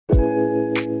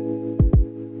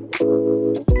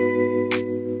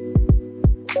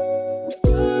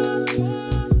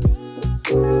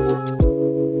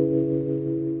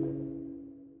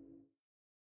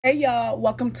y'all,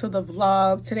 welcome to the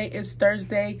vlog. Today is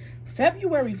Thursday,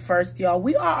 February 1st, y'all.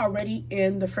 We are already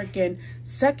in the freaking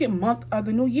second month of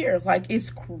the new year. Like, it's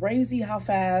crazy how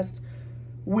fast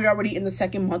we're already in the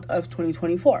second month of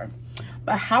 2024.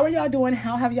 But how are y'all doing?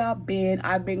 How have y'all been?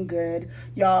 I've been good,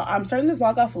 y'all. I'm starting this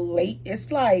vlog off late.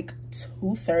 It's like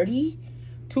 2:30,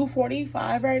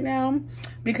 2:45 right now,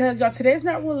 because y'all, today's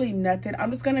not really nothing.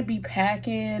 I'm just gonna be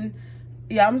packing.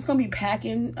 Yeah, I'm just gonna be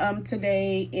packing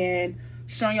today and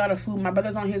showing y'all the food. My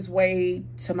brother's on his way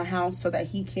to my house so that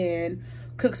he can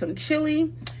cook some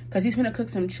chili, because he's gonna cook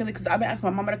some chili, because I've been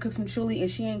asking my mama to cook some chili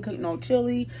and she ain't cooked no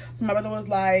chili. So my brother was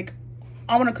like,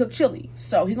 I want to cook chili.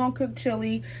 So he gonna cook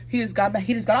chili. He just got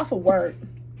off of work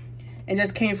and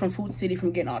just came from Food City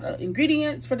from getting all the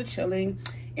ingredients for the chili,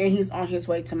 and he's on his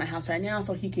way to my house right now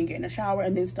so he can get in the shower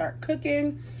and then start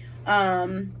cooking.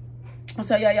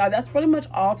 So yeah, y'all, that's pretty much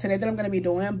all today that I'm gonna be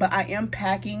doing. But I am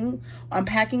packing. I'm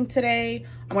packing today.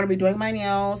 I'm gonna be doing my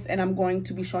nails and I'm going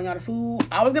to be showing y'all the food.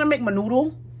 I was gonna make my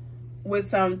noodle with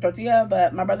some tortilla,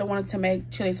 but my brother wanted to make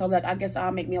chili, so like, I guess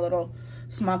I'll make me a little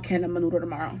small can of noodle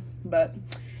tomorrow. But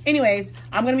anyways,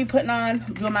 I'm gonna be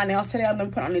doing my nails today. I'm gonna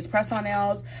put on these press-on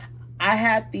nails. I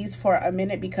had these for a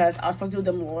minute because I was supposed to do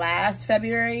them last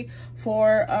February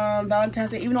for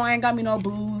Valentine's Day, even though I ain't got me no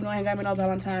boo, even though I ain't got me no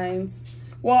Valentine's.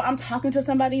 Well, I'm talking to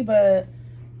somebody, but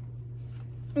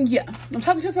yeah, I'm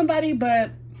talking to somebody, but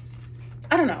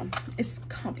I don't know. It's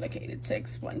complicated to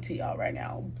explain to y'all right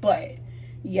now, but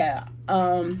yeah,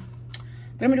 I'm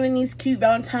gonna be doing these cute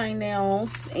Valentine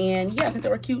nails, and yeah, I think they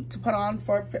were cute to put on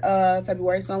for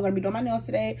February. So I'm gonna be doing my nails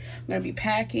today. I'm gonna be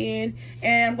packing,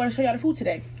 and I'm gonna show y'all the food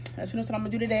today. That's what I'm gonna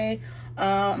do today.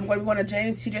 I'm gonna be going to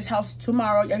James TJ's house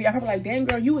tomorrow. Y'all probably like, dang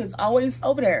girl, you is always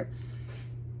over there.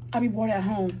 I'll be bored at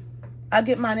home. I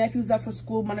get my nephews up for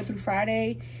school Monday through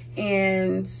Friday,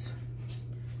 and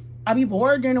I'll be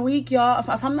bored during the week, y'all.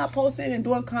 If I'm not posting and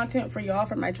doing content for y'all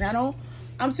for my channel,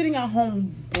 I'm sitting at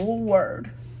home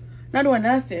bored, not doing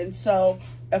nothing. So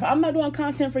if I'm not doing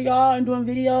content for y'all and doing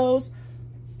videos,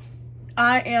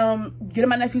 I am getting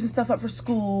my nephews and stuff up for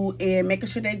school and making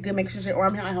sure they're good, or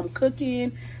I'm at home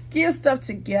cooking, getting stuff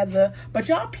together. But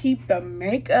y'all peep the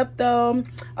makeup though.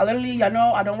 I literally, y'all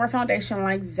know I don't wear foundation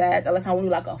like that unless I want to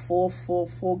do like a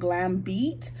full glam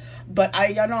beat. But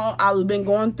y'all know I've been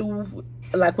going through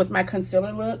like with my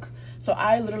concealer look. So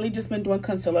I literally just been doing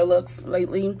concealer looks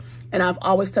lately, and I've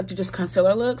always stuck to just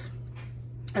concealer looks.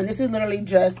 And this is literally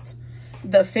just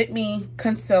the Fit Me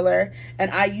concealer, and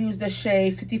I use the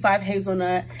shade 55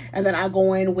 Hazelnut, and then I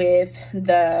go in with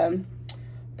the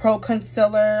Pro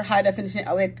Concealer High Definition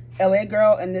LA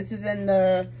Girl, and this is in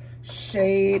the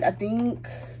shade, I think,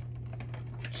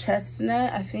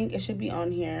 Chestnut. I think it should be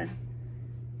on here.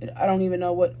 I don't even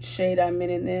know what shade I'm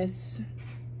in this.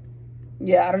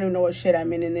 Yeah, I don't even know what shade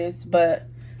I'm in this, but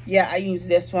yeah, I use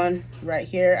this one right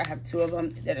here. I have two of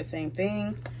them. They're the same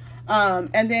thing.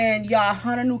 And then y'all, I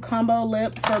found a new combo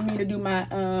lip for me to do my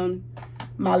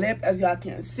my lip, as y'all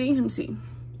can see. Let me see.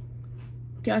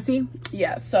 Can I see?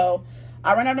 Yeah, so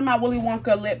I ran out of my Willy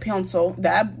Wonka lip pencil.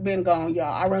 That been gone,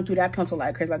 y'all. I run through that pencil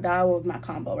like crazy. Like, that was my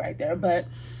combo right there. But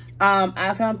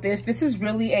I found this. This is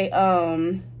really a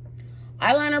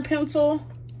eyeliner pencil,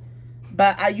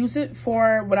 but I use it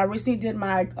for when I recently did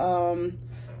my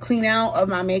clean out of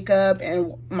my makeup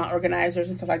and my organizers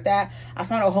and stuff like that. I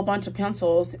found a whole bunch of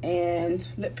pencils, and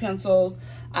lip pencils,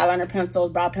 eyeliner pencils,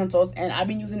 brow pencils, and I've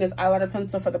been using this eyeliner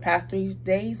pencil for the past 3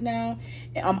 days now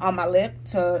on my lip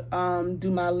to do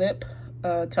my lip,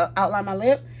 to outline my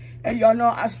lip. And y'all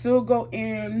know I still go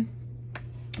in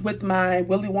with my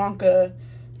Willy Wonka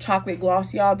chocolate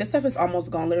gloss, y'all. This stuff is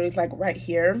almost gone. Literally, it's like right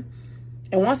here.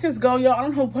 And once this go, y'all, I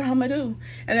don't know what I'm gonna do.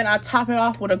 And then I top it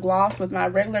off with a gloss with my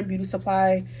regular Beauty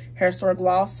Supply hair store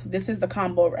gloss. This is the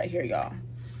combo right here, y'all.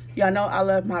 Y'all know I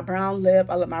love my brown lip.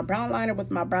 I love my brown liner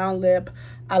with my brown lip.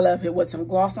 I love it with some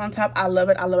gloss on top. I love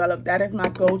it. I love it. That is my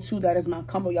go-to. That is my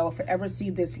combo. Y'all will forever see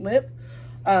this lip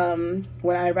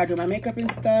whenever I do my makeup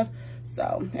and stuff.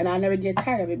 So, and I never get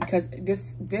tired of it because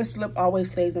this lip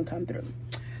always stays and come through.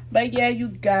 But yeah, you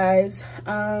guys,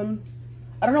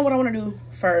 I don't know what I want to do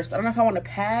first. I don't know if I want to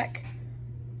pack,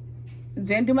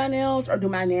 then do my nails, or do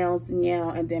my nails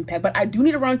now and then pack. But I do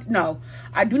need to run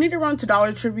to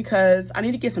Dollar Tree because I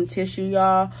need to get some tissue,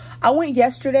 y'all. I went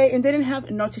yesterday and they didn't have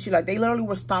no tissue. Like, they literally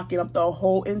were stocking up the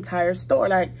whole entire store.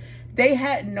 Like, they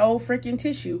had no freaking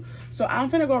tissue. So I'm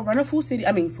finna go run to Food City.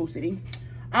 I'm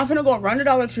finna go run to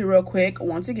Dollar Tree real quick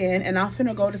once again, and I'm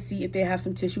finna go to see if they have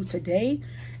some tissue today.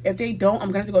 If they don't, I'm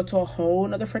gonna have to go to a whole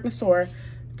nother freaking store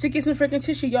to get some freaking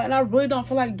tissue, y'all. And I really don't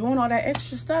feel like doing all that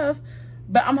extra stuff,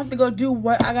 but I'm gonna have to go do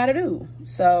what I gotta do.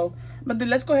 So, but then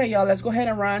let's go ahead, y'all. Let's go ahead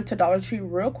and run to Dollar Tree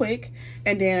real quick,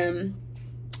 and then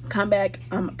come back.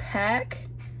 I'm gonna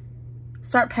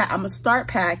start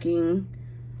packing,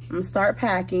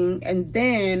 and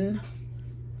then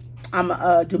I'm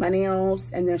gonna do my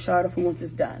nails, and then show her the food once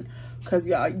it's done. Cause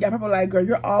y'all probably like, girl,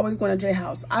 you're always going to J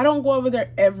House. I don't go over there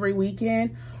every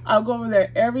weekend. I'll go over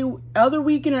there every other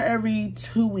weekend or every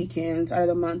 2 weekends out of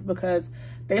the month, because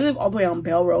they live all the way on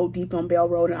Bell Road, deep on Bell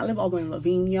Road, and I live all the way in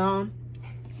Levine, y'all.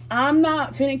 I'm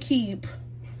not finna keep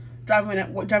driving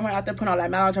out there, putting all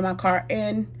that mileage on my car,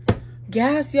 and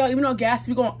gas, y'all. Even though gas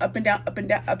be going up and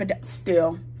down,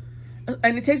 still,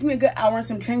 and it takes me a good hour and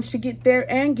some change to get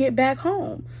there and get back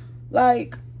home.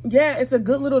 Like, yeah, it's a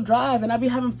good little drive, and I'll be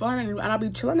having fun, and I'll be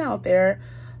chilling out there.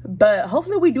 But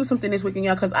hopefully we do something this weekend,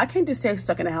 y'all, because I can't just stay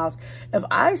stuck in the house. If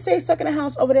I stay stuck in the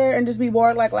house over there and just be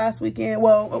bored like last weekend,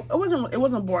 well, it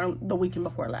wasn't boring the weekend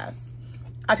before last.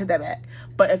 I take that back.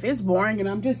 But if it's boring and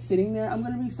I'm just sitting there, I'm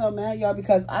gonna be so mad, y'all,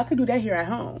 because I could do that here at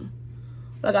home,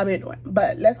 like I've been doing.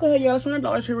 But let's go ahead, y'all. Let's run to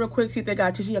Dollar Tree real quick, see if they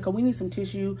got tissue, because we need some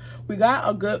tissue. We got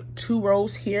a good 2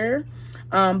 rows here,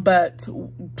 but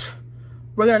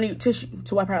we're gonna need tissue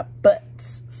to wipe our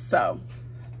butts. So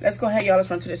let's go ahead, y'all. Let's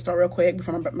run to this store real quick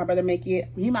before my brother make it.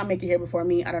 He might make it here before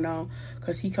me. I don't know,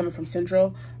 because he coming from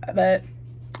Central. But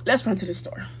let's run to the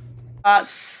store.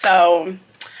 So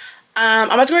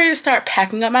I'm about to ready to start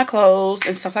packing up my clothes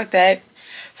and stuff like that.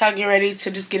 So I get ready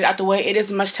to just get it out the way. It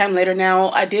is much time later now.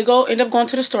 I did end up going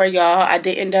to the store, y'all. I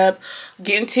did end up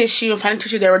getting tissue and finding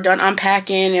tissue. They were done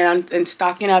unpacking and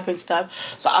stocking up and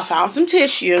stuff. So I found some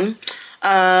tissue.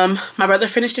 My brother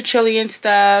finished the chili and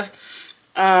stuff.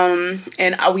 And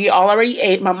we all already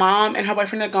ate. My mom and her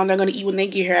boyfriend are gone. They're gonna eat when they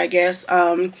get here, I guess.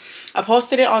 I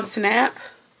posted it on Snap,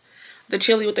 the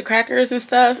chili with the crackers and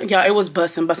stuff. Y'all, it was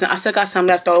bussin'. I still got some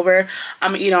left over.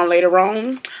 I'm gonna eat on later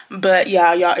on. But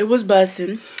yeah, y'all, it was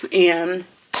bussin'. And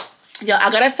y'all, I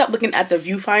gotta stop looking at the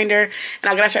viewfinder,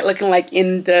 and I gotta start looking like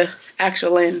in the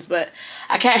actual lens. But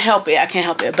I can't help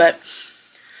it. But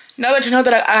now that you know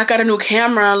that I got a new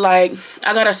camera, like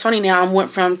I got a Sony now. I went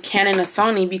from Canon to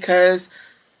Sony because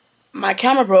my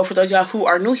camera broke. For those of y'all who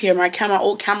are new here, my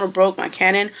old camera broke, my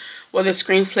Canon, where the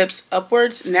screen flips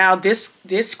upwards. Now this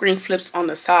screen flips on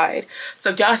the side. So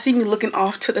if y'all see me looking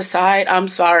off to the side, I'm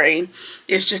sorry.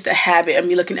 It's just a habit of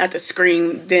me looking at the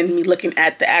screen than me looking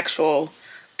at the actual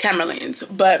camera lens.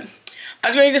 But I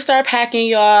was ready to start packing,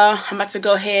 y'all. I'm about to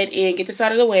go ahead and get this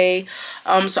out of the way,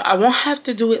 so I won't have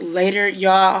to do it later,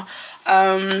 y'all.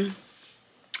 I'm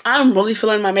really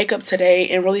feeling my makeup today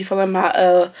and really feeling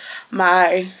my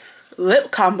my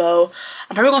lip combo.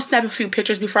 I'm probably gonna snap a few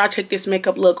pictures before I take this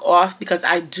makeup look off, because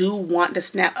I do want to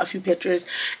snap a few pictures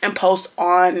and post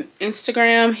on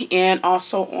Instagram and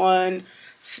also on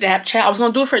Snapchat. I was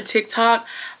gonna do it for TikTok,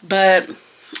 but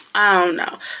I don't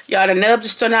know, y'all. The nubs are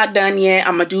still not done yet.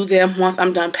 I'm gonna do them once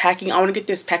I'm done packing. I want to get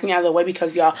this packing out of the way,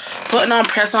 because y'all, putting on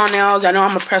press-on nails, I know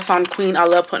I'm a press-on queen. I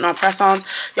love putting on press-ons.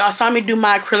 Y'all saw me do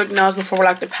my acrylic nails before,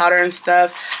 like the powder and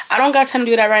stuff. I don't got time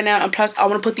to do that right now, and plus I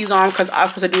want to put these on because I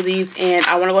was supposed to do these, and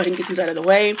I want to go ahead and get these out of the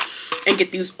way and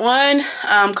get these on,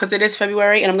 because it is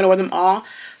February and I'm gonna wear them all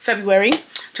February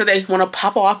till they want to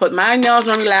pop off. But my nails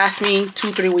normally last me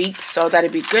 2-3 weeks, so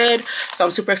that'd be good. So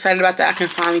I'm super excited about that. I can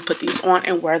finally put these on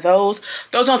and wear those.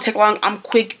 Those don't take long. I'm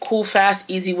quick, cool, fast,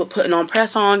 easy with putting on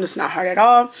press-on. It's not hard at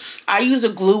all. I use a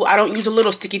glue. I don't use the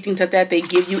little sticky things that they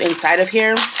give you inside of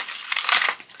here.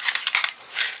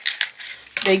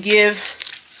 They give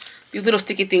these little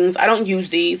sticky things. I don't use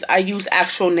these. I use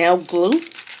actual nail glue.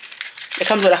 It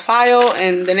comes with a file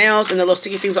and the nails and the little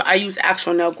sticky things, but I use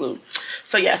actual nail glue.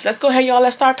 So yes, let's go ahead, y'all.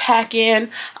 Let's start packing.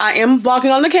 I am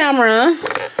vlogging on the camera.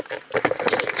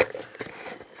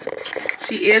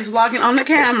 She is vlogging on the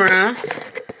camera.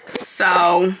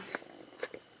 So,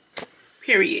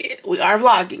 period. We are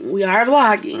vlogging. We are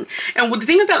vlogging. And the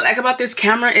thing that I like about this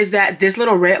camera is that this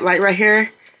little red light right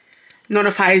here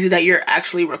notifies you that you're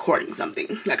actually recording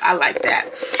something. Like, I like that.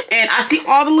 And I see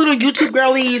all the little YouTube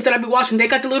girlies that I be watching. They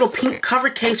got the little pink cover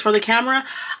case for the camera.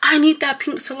 I need that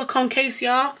pink silicone case,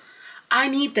 y'all. I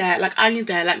need that. Like, I need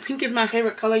that. Like, pink is my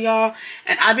favorite color, y'all.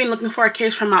 And I've been looking for a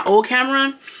case from my old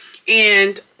camera,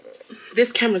 and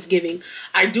this camera's giving.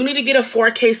 I do need to get a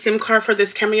 4K SIM card for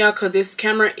this camera, y'all, because this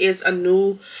camera is a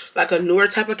newer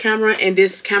type of camera, and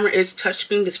this camera is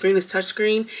touchscreen. The screen is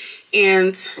touchscreen,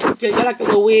 and yeah, got like a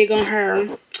little wig on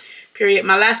her. Period.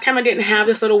 My last camera didn't have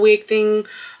this little wig thing,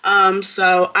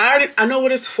 so I know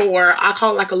what it's for. I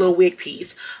call it like a little wig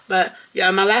piece. But yeah,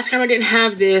 my last camera didn't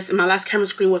have this, and my last camera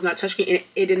screen was not touchscreen, and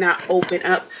it did not open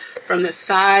up from the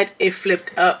side. It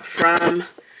flipped up from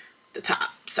the top.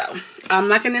 So I'm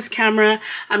liking this camera.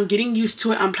 I'm getting used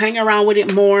to it. I'm playing around with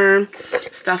it more,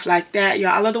 stuff like that.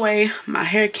 Y'all, I love the way my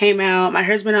hair came out. My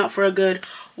hair's been out for a good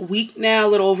week now, a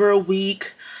little over a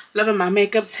week. Loving my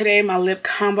makeup today, my lip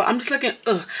combo. I'm just looking,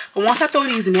 ugh. But once I throw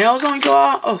these nails on,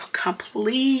 y'all, oh,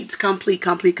 complete.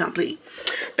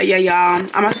 But yeah, y'all, I'm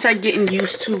gonna start getting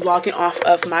used to vlogging off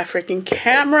of my freaking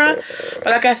camera. But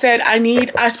like I said,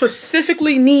 I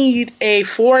specifically need a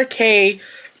 4K.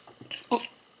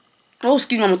 Oh,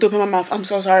 excuse me, I'm gonna throw up in my mouth. I'm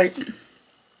so sorry.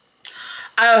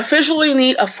 I officially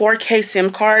need a 4K SIM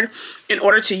card in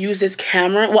order to use this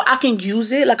camera. Well, I can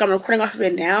use it, like I'm recording off of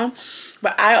it now.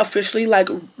 But I officially, like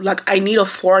I need a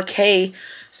 4K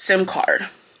SIM card.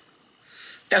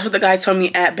 That's what the guy told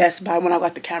me at Best Buy when I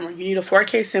got the camera. You need a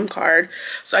 4K SIM card.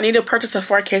 So I need to purchase a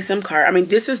 4K SIM card. I mean,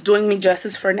 this is doing me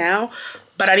justice for now.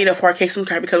 But I need a 4K SIM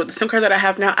card because with the SIM card that I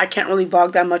have now, I can't really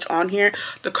vlog that much on here.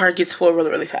 The card gets full really,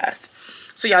 really fast.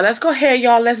 So y'all, let's go ahead,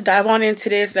 y'all. Let's dive on into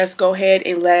this. Let's go ahead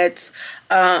and let's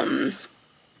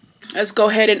go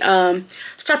ahead and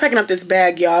start packing up this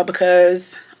bag, y'all,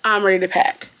 because I'm ready to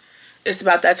pack. It's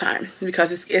about that time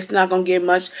because it's not gonna get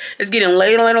much. It's getting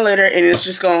later, and it's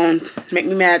just gonna make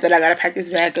me mad that I gotta pack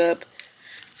this bag up.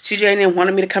 CJ didn't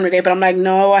wanted me to come today, but I'm like,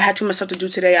 no, I had too much stuff to do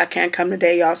today. I can't come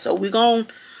today, y'all. So I'm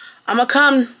gonna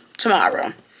come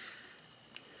tomorrow.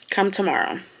 Come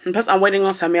tomorrow. And plus, I'm waiting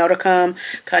on some mail to come.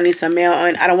 Cause I need some mail,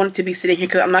 and I don't want it to be sitting here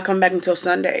because I'm not coming back until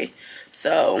Sunday.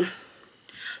 So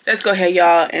let's go ahead,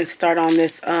 y'all, and start on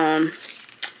this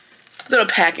little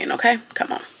packing. Okay,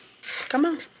 come on.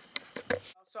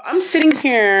 So I'm sitting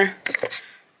here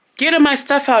getting my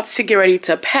stuff out to get ready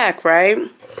to pack, right?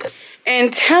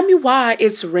 And tell me why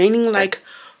it's raining like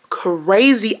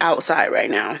crazy outside right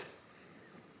now.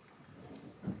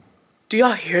 Do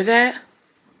y'all hear that?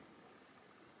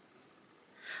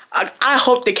 I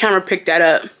hope the camera picked that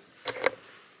up.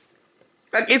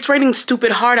 Like, it's raining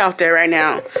stupid hard out there right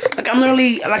now. Like, I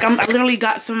literally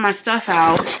got some of my stuff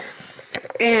out.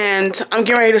 And I'm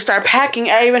getting ready to start packing.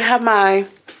 I even have my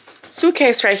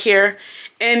suitcase right here.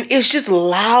 And it's just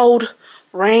loud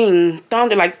rain,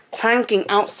 thunder, like clanking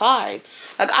outside.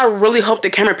 Like, I really hope the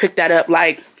camera picked that up.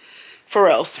 Like, for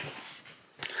reals.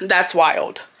 That's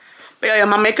wild. But yeah,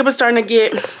 my makeup is starting to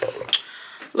get a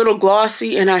little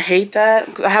glossy. And I hate that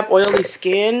because I have oily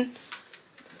skin.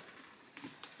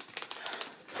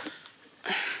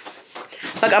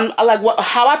 Like,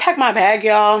 how I pack my bag,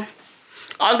 y'all.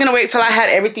 I was gonna wait till I had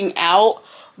everything out,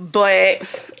 but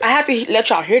I had to let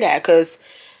y'all hear that because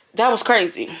that was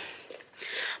crazy.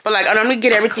 But like, I normally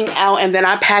get everything out and then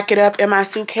I pack it up in my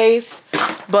suitcase.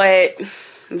 But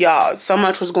y'all, so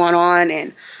much was going on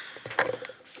and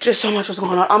just so much was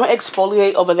going on. I'm gonna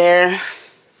exfoliate over there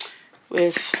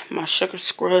with my sugar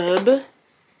scrub.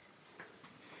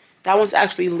 That one's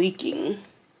actually leaking.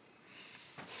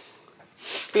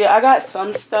 But yeah, I got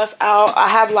some stuff out. I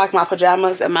have like my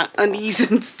pajamas and my undies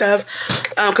and stuff.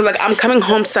 Cause like I'm coming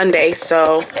home Sunday,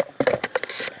 so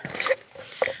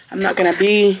I'm not gonna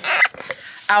be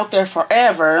out there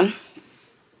forever.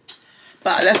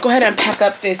 But let's go ahead and pack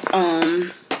up this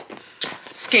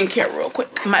skincare real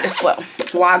quick. Might as well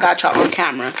while I got y'all on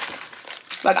camera.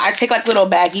 Like, I take like little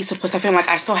baggies to put stuff in. Like,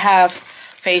 I still have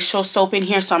facial soap in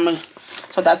here, so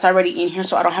that's already in here,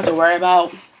 so I don't have to worry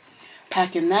about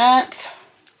packing that.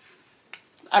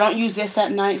 I don't use this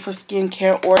at night for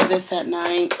skincare, or this at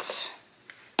night,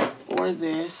 or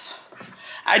this.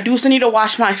 I do still need to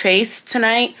wash my face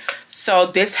tonight, so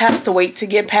this has to wait to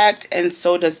get packed, and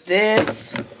so does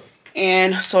this,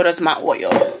 and so does my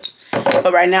oil.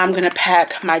 But right now I'm gonna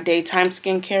pack my daytime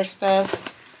skincare stuff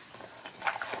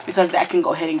because that can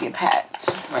go ahead and get packed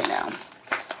right now.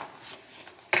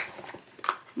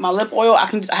 My lip oil, I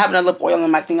have another lip oil in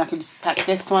my thing. I can just pack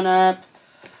this one up.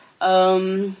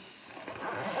 That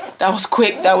was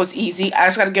quick. That was easy. I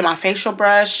just got to get my facial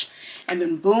brush. And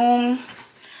then boom.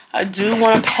 I do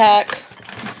want to pack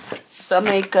some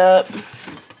makeup.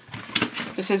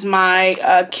 This is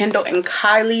my Kendall and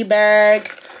Kylie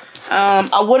bag.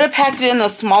 I would have packed it in the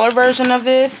smaller version of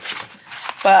this.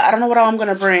 But I don't know what all I'm going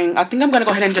to bring. I think I'm going to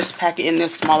go ahead and just pack it in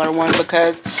this smaller one.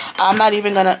 Because I'm not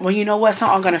even going to... Well, you know what? It's not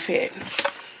all going to fit.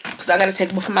 Because I got to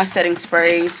take both of my setting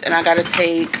sprays. And I got to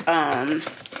take...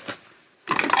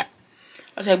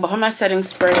 I take both of my setting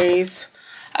sprays.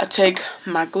 I take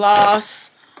my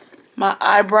gloss, my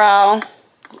eyebrow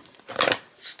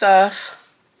stuff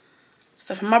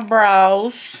in my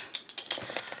brows,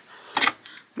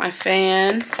 my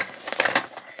fan,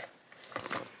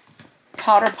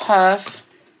 powder puff,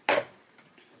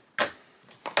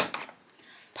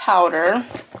 powder,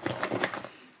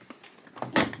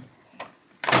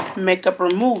 makeup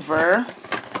remover,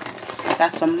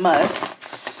 Got some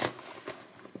musts.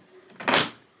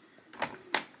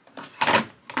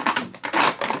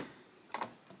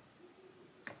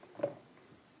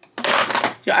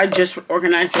 Yeah, I just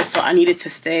organized this, so I need it to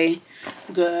stay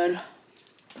good.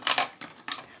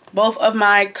 Both of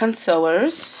my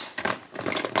concealers.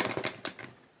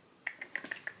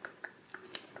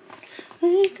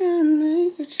 We can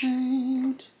make a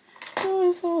change.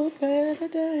 Going for a better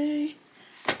day.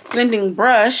 Blending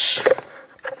brush.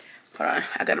 Hold on,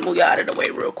 I gotta move y'all out of the way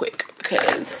real quick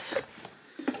because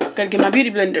I gotta get my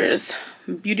beauty blenders.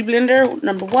 Beauty blender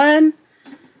number 1.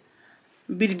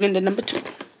 Beauty blender number 2.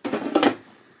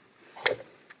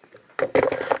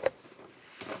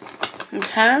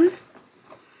 Okay.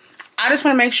 I just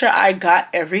want to make sure I got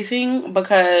everything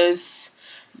because,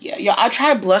 yeah, y'all, I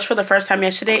tried blush for the first time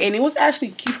yesterday and it was actually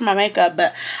cute for my makeup,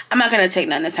 but I'm not going to take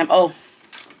none this time. Oh,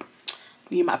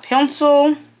 need my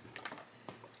pencil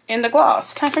and the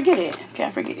gloss. Can't forget it.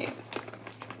 Can't forget it.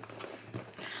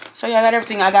 So, yeah, I got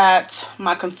everything. I got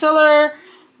my concealer,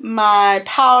 my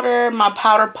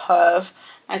powder puff,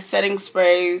 my setting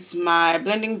sprays, my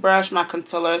blending brush, my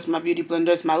concealers, my beauty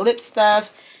blenders, my lip stuff,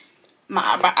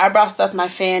 my eyebrow stuff, my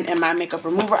fan, and my makeup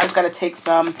remover. I just gotta take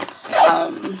some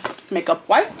makeup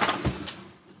wipes.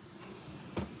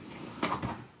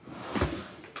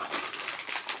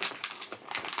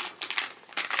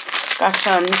 Got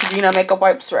some Neutrogena makeup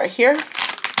wipes right here.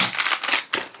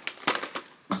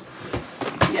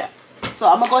 Yeah. So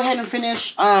I'm gonna go ahead and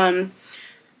finish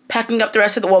packing up the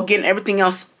rest of the, well, getting everything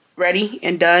else ready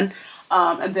and done.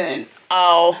 And then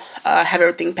I'll have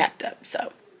everything packed up.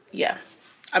 So yeah.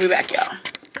 I'll be back, y'all.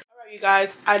 Alright, you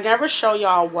guys. I never show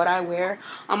y'all what I wear.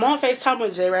 I'm on FaceTime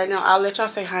with Jay right now. I'll let y'all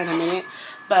say hi in a minute.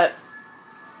 But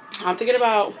I'm thinking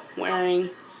about wearing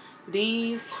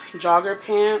these jogger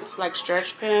pants, like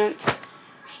stretch pants,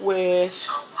 with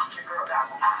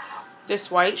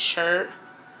this white shirt.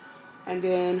 And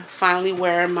then finally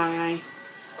wear my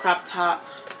crop top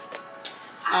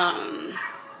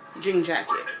jean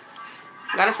jacket.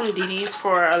 Got it from DD's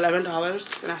for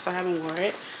 $11 and I still haven't worn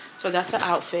it. So that's the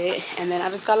outfit. And then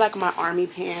I just got like my army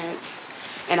pants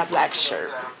and a black shirt.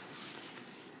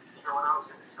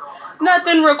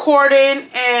 Nothing, recording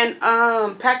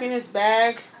and packing his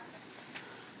bag.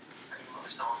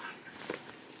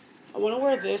 I want to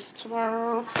wear this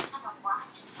tomorrow.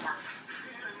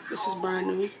 This is brand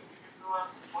new.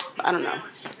 I don't know.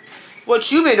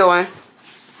 What you been doing?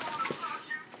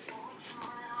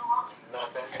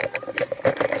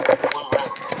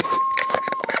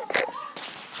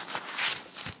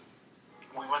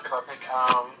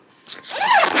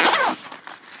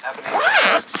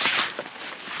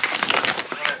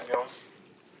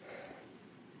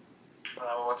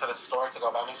 I went to the store to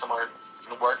go buy me some more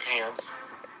work hands.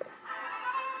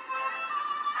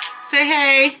 Say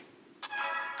hey.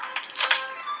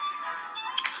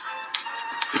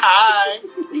 Hi.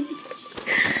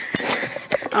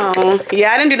 Oh,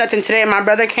 yeah, I didn't do nothing today. My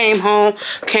brother came home,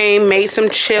 made some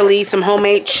chili, some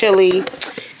homemade chili.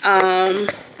 And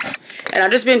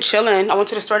I've just been chilling. I went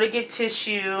to the store to get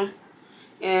tissue.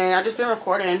 And I've just been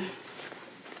recording.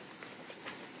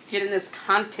 Getting this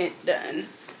content done.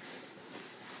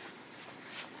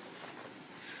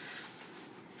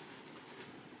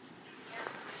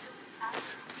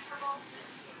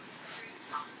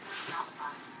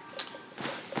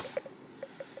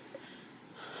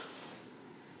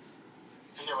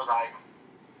 It was like,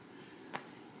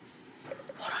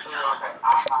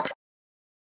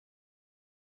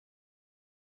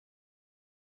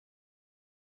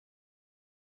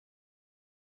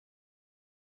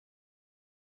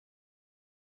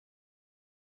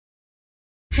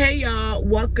 hey y'all,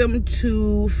 welcome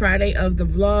to Friday of the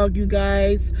vlog, you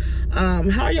guys. How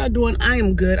are y'all doing? I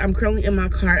am good. I'm currently in my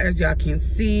car, as y'all can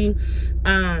see.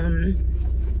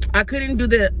 I couldn't do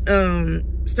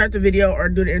the start the video or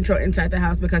do the intro inside the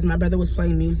house because my brother was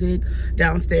playing music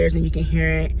downstairs and you can hear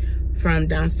it from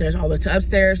downstairs all the way to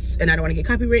upstairs, and I don't want to get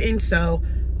copywritten, so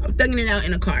I'm thugging it out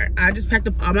in the car. I just packed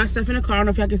up all my stuff in the car. I don't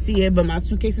know if y'all can see it, but my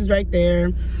suitcase is right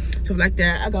there, stuff like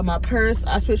that. I got my purse.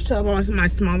 I switched to my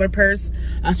smaller purse.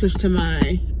 I switched to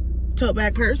my tote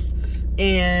bag purse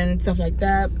and stuff like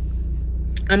that.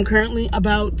 I'm currently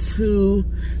about to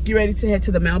get ready to head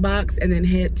to the mailbox and then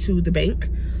head to the bank.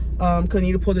 Because I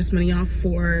need to pull this money off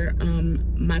for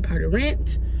my part of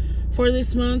rent for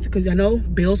this month, because y'all know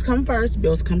bills come first.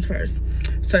 Bills comes first.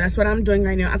 So that's what I'm doing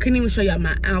right now. I couldn't even show y'all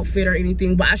my outfit or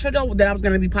anything, but I showed y'all that I was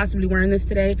going to be possibly wearing this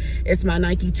today. It's my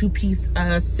Nike two-piece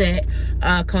set,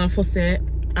 colorful set.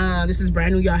 This is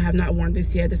brand new, y'all. Have not worn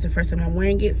this yet. This is the first time I'm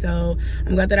wearing it, so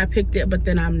I'm glad that I picked it, but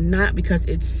then I'm not, because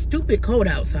it's stupid cold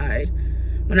outside.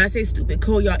 When I say stupid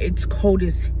cold, y'all, it's cold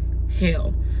as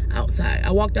hell outside.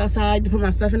 I walked outside to put my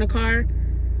stuff in the car,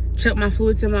 check my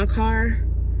fluids in my car,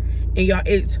 and y'all,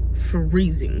 it's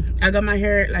freezing. I got my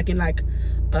hair like in like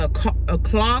a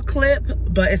claw clip,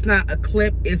 but it's not a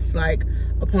clip, it's like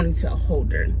a ponytail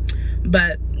holder.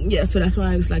 But yeah, so that's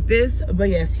why it's like this. But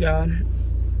yes, y'all,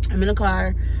 I'm in the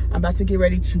car. I'm about to get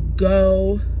ready to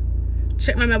go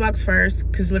check my mailbox first,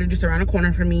 because it's literally just around the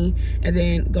corner for me, and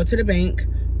then go to the bank,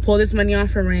 pull this money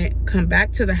off for rent, come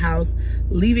back to the house,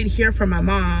 leave it here for my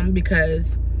mom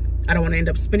because I don't want to end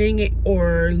up spending it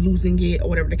or losing it or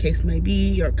whatever the case may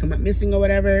be, or come up missing or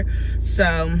whatever.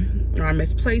 So, or I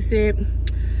misplace it.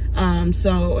 And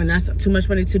that's too much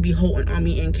money to be holding on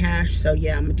me in cash. So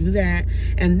yeah, I'm gonna do that.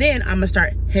 And then I'm gonna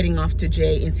start heading off to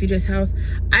Jay and CJ's house.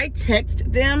 I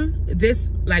texted them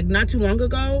this like not too long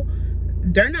ago.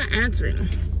 They're not answering.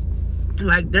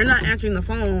 Like, they're not answering the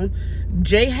phone.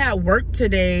 Jay had work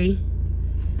today.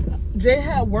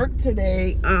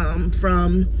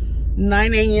 From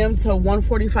 9 a.m. to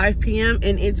 1:45 p.m.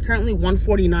 and it's currently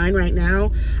 1:49 right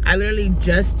now. I literally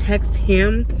just texted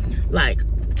him like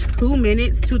 3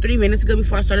 minutes ago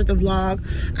before I started the vlog.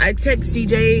 I texted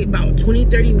CJ about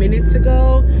 20-30 minutes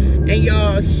ago, and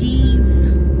y'all,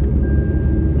 he's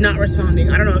not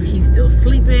responding. I don't know if he's still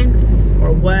sleeping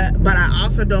or what, but I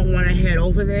also don't want to head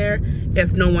over there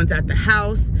if no one's at the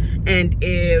house and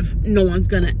if no one's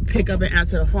gonna pick up and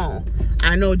answer the phone.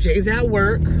 I know Jay's at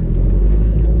work,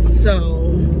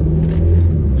 so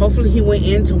hopefully he went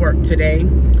into work today.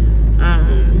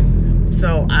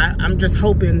 So I'm just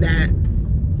hoping that,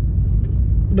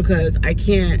 because I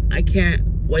can't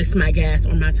waste my gas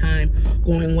or my time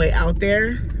going way out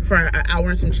there for an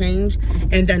hour and some change,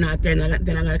 and they're not there, and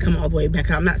then I gotta come all the way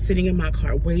back out. I'm not sitting in my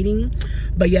car waiting.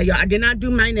 But yeah, y'all, I did not do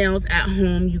my nails at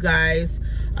home, you guys.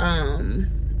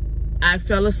 I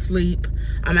fell asleep.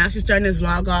 I'm actually starting this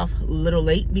vlog off a little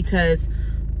late because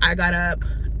I got up,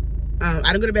 I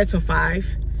didn't go to bed till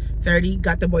 5:30,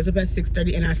 got the boys up at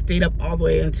 6:30, and I stayed up all the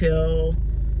way until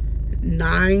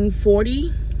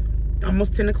 9:40,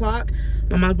 almost 10 o'clock.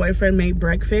 My boyfriend made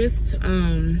breakfast.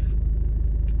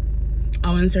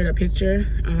 I'll insert a picture.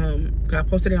 I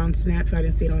posted it on Snap if I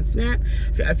didn't see it on Snap.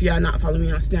 If y'all not following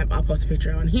me on Snap, I'll post a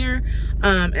picture on here.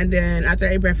 And then after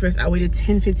I ate breakfast, I waited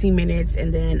 10-15 minutes,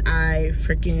 and then I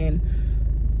freaking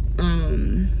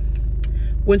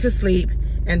went to sleep,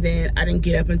 and then I didn't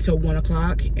get up until 1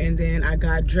 o'clock, and then I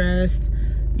got dressed,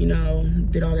 you know,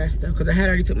 did all that stuff because I had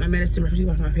already took my medicine, refused to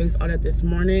wash my face, all that this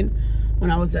morning when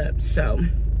I was up. So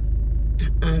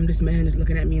this man is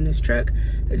looking at me in this truck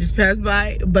that just passed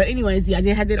by. But anyways, yeah,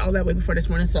 I did all that way before this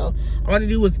morning. So all I had to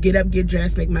do was get up, get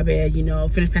dressed, make my bed, you know,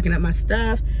 finish packing up my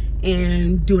stuff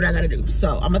and do what I gotta do.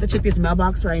 So I'm about to check this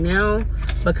mailbox right now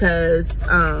because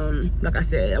like I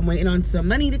said, I'm waiting on some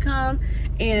money to come.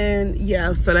 And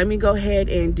yeah, so let me go ahead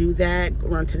and do that,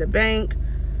 run to the bank,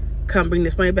 come bring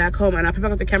this money back home, and I'll pick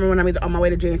up the camera when I'm either on my way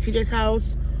to Jay and CJ's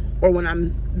house or when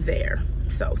I'm there.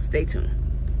 So stay tuned.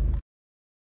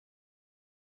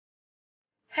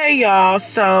 Hey y'all,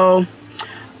 so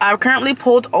I've currently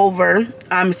pulled over.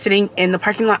 I'm sitting in the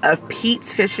parking lot of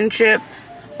Pete's Fish and Chip.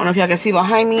 I don't know if y'all can see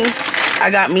behind me. I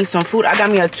got me some food. I got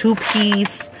me a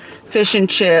 2-piece fish and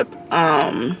chip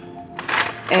and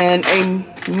a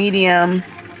medium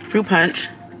fruit punch.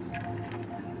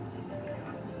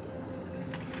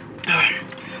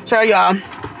 So y'all,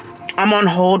 I'm on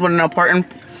hold with an important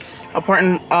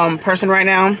person right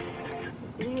now.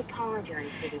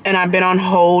 And I've been on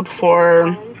hold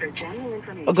for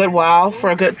a good while, for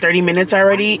a good 30 minutes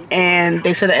already, and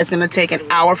they said that it's gonna take an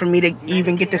hour for me to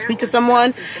even get to speak to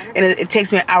someone, and it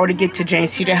takes me an hour to get to Jay and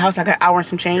CJ house, like an hour and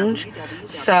some change.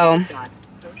 So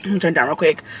let me turn it down real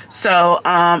quick. So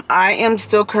I am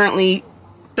still currently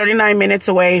 39 minutes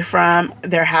away from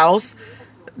their house.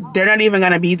 They're not even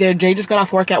gonna be there. Jay just got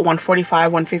off work at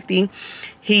 1:45, 1:50.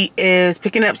 He is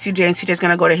picking up CJ, and CJ's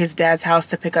gonna go to his dad's house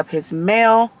to pick up his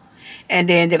mail. And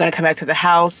then they're going to come back to the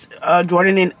house.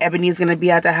 Jordan and Ebony is going to be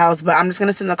at the house. But I'm just going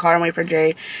to sit in the car and wait for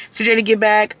CJ to get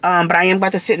back. But I am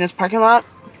about to sit in this parking lot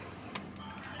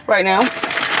right now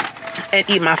and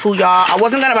eat my food, y'all. I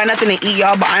wasn't going to buy nothing to eat,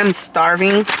 y'all, but I'm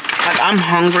starving. Like, I'm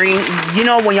hungry. You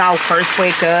know when y'all first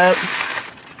wake up,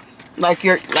 like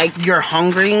you're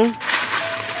hungry?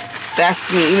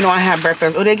 That's me, even though I had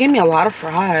breakfast. Oh, they gave me a lot of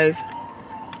fries.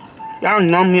 Y'all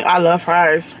know me. I love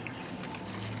fries.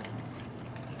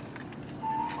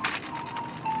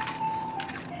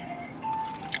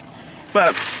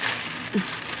 But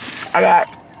I got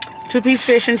 2-piece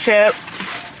fish and chip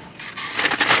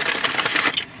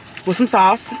with some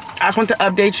sauce. I just want to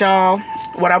update y'all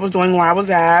what I was doing, where I was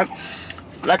at.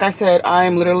 Like I said,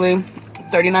 I'm literally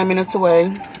 39 minutes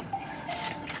away.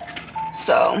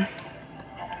 So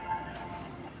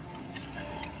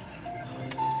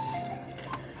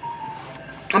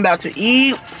I'm about to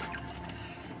eat.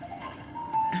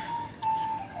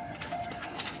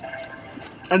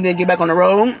 And then get back on the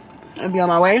road and be on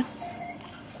my way.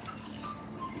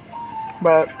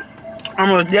 But I'm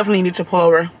gonna definitely need to pull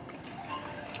over.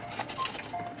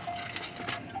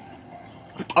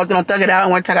 I was gonna thug it out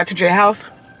and went to Jay's house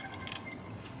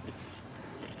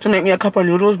to make me a cup of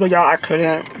noodles, but y'all, I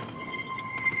couldn't.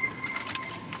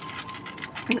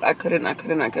 I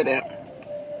couldn't.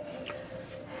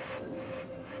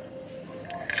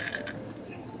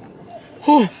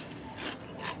 Whew.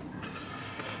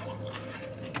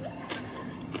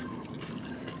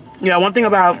 Yeah, one thing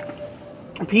about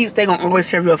Pete's, they gonna always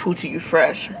serve your food to you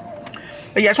fresh.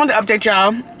 But yeah, I just wanted to update y'all.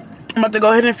 I'm about to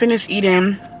go ahead and finish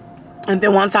eating. And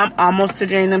then once I'm almost to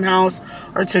Jane them house,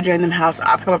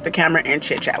 I'll pick up the camera and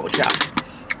chit chat with y'all.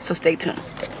 So stay tuned.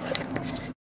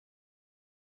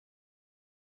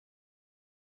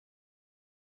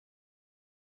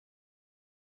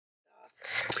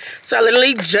 So I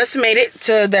literally just made it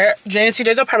to their Jane and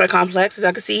CJ's apartment complex. As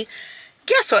I can see,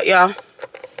 guess what, y'all?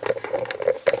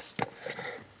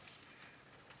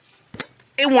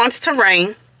 It wants to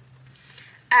rain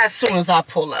as soon as I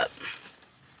pull up.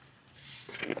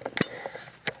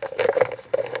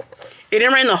 It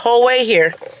didn't rain the whole way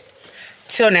here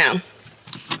till now.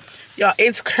 Y'all,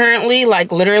 it's currently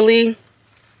like literally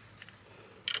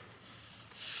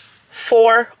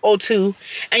 4:02.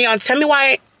 And y'all, tell me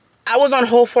why I was on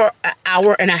hold for an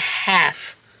hour and a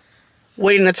half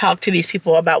waiting to talk to these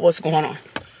people about what's going on.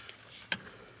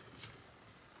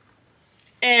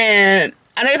 And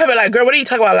I know you're probably like, girl, what are you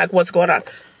talking about? Like, what's going on?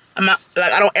 I'm not,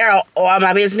 like, I don't air out all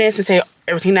my business and say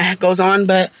everything that goes on,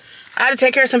 but I had to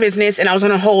take care of some business, and I was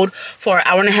on hold for an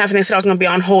hour and a half, and they said I was going to be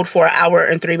on hold for an hour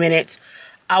and 3 minutes.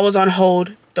 I was on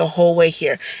hold the whole way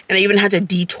here, and I even had to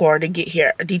detour to get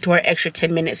here, a detour extra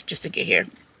 10 minutes just to get here.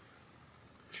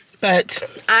 But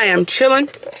I am chilling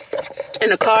in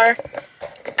the car.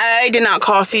 I did not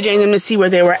call CJ and them to see where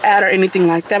they were at or anything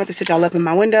like that, but they said y'all up in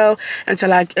my window until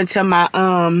my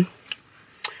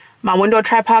my window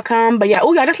tripod come. But yeah,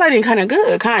 oh yeah, this lighting kind of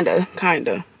good, kind of.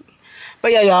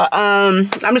 But yeah, y'all, I'm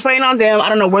just waiting on them. I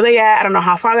don't know where they at. I don't know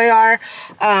how far they are.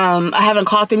 I haven't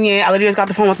called them yet. I literally just got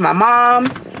the phone with my mom,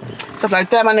 stuff like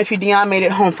that. My nephew Dion made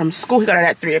it home from school. He got it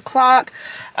at 3 o'clock.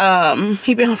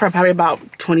 He been home for probably about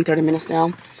 20-30 minutes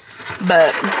now.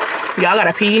 But y'all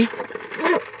gotta pee.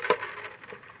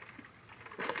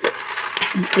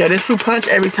 Yeah, this fruit punch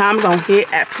every time gonna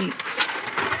hit at Pete's.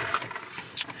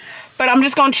 But I'm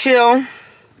just gonna chill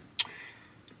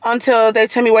until they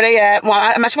tell me where they at. Well,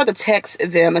 I'm actually about to text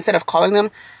them instead of calling them.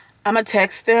 I'm gonna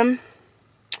text them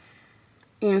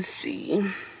and see.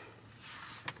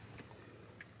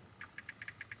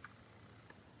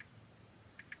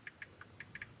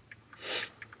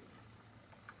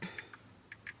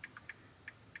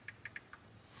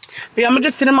 But yeah, I'm gonna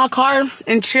just sit in my car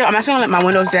and chill. I'm actually gonna let my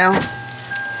windows down,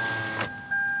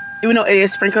 even though it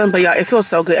is sprinkling. But y'all, it feels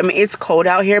so good. I mean, it's cold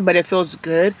out here, but it feels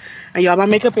good. And y'all, my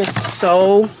makeup is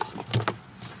so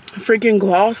freaking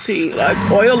glossy, like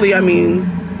oily. I mean,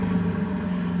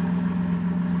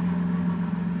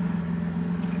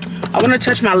 I want to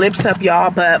touch my lips up,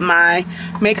 y'all, but my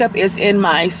makeup is in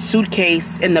my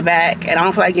suitcase in the back, and I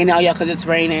don't feel like getting out, y'all, because it's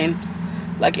raining.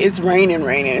 Like, it's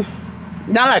raining.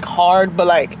 Not like hard, but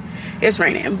like it's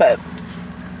raining. But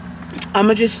I'm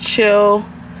gonna just chill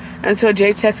until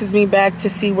Jay texts me back to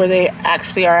see where they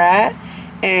actually are at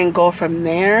and go from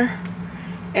there.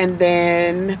 And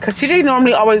then, because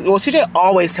CJ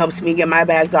always helps me get my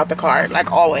bags out the car,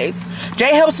 like always.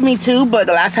 Jay helps me too, but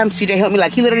the last time CJ helped me,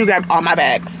 like, he literally grabbed all my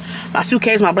bags. My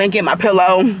suitcase, my blanket, my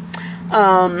pillow,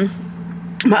 my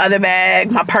other bag,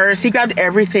 my purse. He grabbed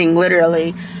everything,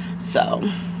 literally. So,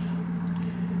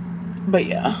 but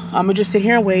yeah, I'm gonna just sit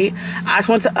here and wait. I just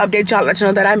want to update y'all, let you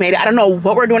know that I made it. I don't know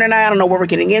what we're doing tonight. I don't know what we're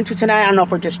getting into tonight. I don't know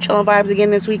if we're just chilling vibes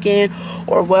again this weekend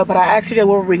or what, but I asked you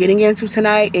what we're getting into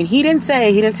tonight, and he didn't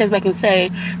text back and say,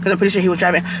 because I'm pretty sure he was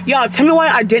driving. Y'all, tell me why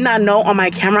I did not know on my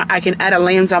camera I can add a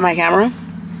lens on my camera.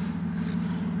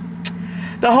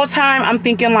 The whole time I'm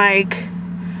thinking, like,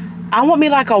 I want me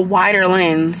like a wider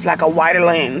lens,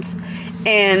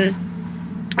 and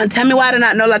tell me why I did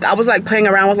not know. Like, I was like playing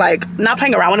around with, like, not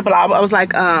playing around with it, but I was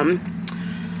like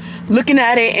looking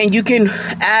at it, and you can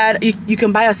add, you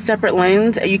can buy a separate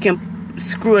lens and you can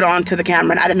screw it onto the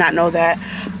camera, and I did not know that.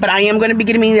 But I am going to be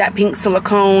getting me that pink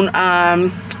silicone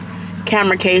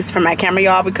camera case for my camera,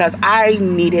 y'all, because I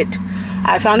need it.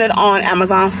 I found it on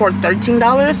Amazon for $13,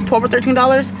 $12 or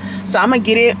 $13. So I'm gonna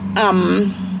get it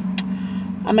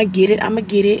I'm gonna get it.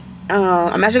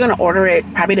 I'm actually gonna order it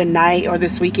probably tonight or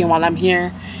this weekend while I'm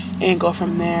here and go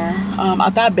from there. I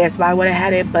thought Best Buy would have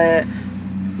had it, but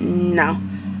no.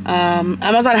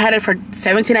 Amazon had it for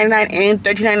 $17.99 and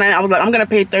 $13.99. I was like, I'm gonna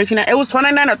pay $13.99. It was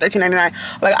 $12.99 or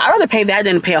 $13.99. Like, I'd rather pay that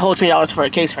than pay a whole $20 for a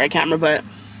case for a camera, but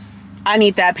I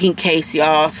need that pink case,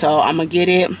 y'all, so I'm gonna get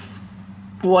it.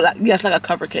 Well, like, yeah, it's like a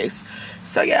cover case.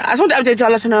 So yeah, I just want to update y'all,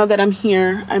 let you know that I'm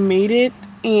here. I made it,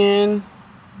 and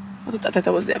I thought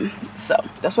that was them. So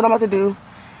that's what I'm about to do.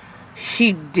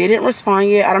 He didn't respond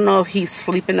yet. I don't know if he's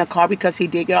asleep in the car because he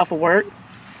did get off of work,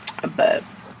 but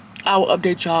I will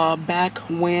update y'all back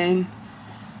when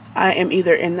I am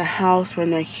either in the house, when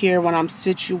they're here, when I'm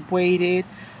situated,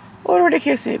 or whatever the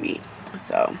case may be.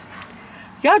 So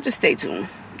y'all just stay tuned.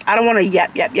 I don't want to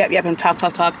yap and talk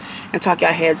and talk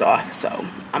y'all heads off. So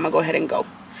I'm gonna go ahead and go.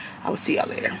 I will see y'all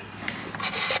later.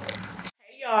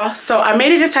 Hey y'all, so I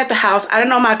made it inside the house. I didn't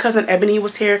know my cousin Ebony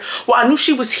was here. Well, I knew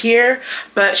she was here,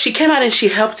 but she came out and she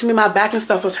helped me. My back and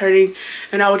stuff was hurting,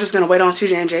 and I was just gonna wait on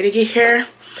CJ and Jay to get here.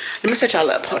 Let me set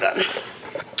y'all up. Hold on.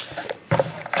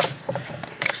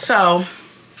 So,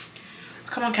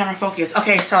 come on, camera, focus.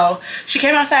 Okay, so she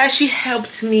came outside. She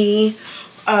helped me.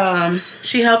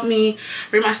 She helped me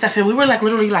bring my stuff in. We were like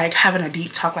literally like having a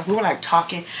deep talk. Like we were like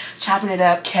talking, chopping it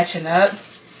up, catching up,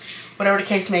 whatever the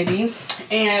case may be.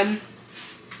 And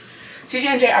CJ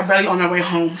and Jay are barely on their way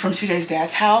home from CJ's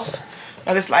dad's house.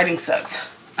 Oh, this lighting sucks.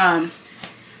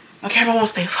 My camera won't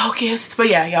stay focused. But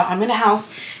yeah, y'all, I'm in the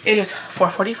house. It is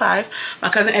 4:45. My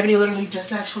cousin Ebony literally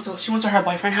just left. She went to her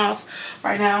boyfriend's house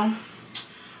right now.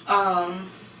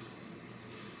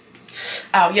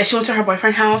 Oh yeah, she went to her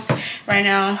boyfriend's house right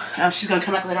now. She's gonna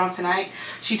come back later on tonight.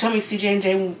 She told me CJ and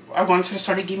Jay are going to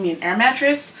start to give me an air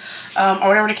mattress, or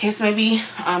whatever the case may be,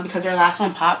 because their last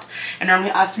one popped. And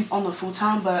normally I sleep on the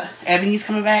futon, but Ebony's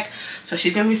coming back, so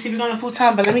she's gonna be sleeping on the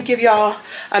futon. But let me give y'all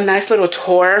a nice little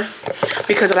tour,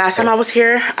 because the last time I was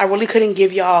here, I really couldn't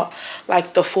give y'all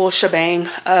like the full shebang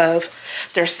of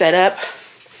their setup.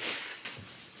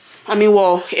 I mean,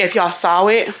 well, if y'all saw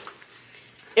it,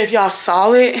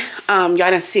 y'all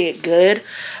didn't see it good,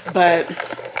 but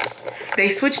they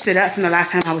switched it up from the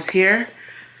last time I was here.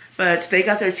 But they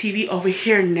got their TV over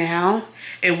here now.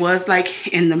 It was like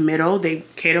in the middle. They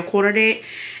cater quartered it,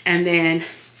 and then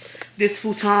this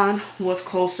futon was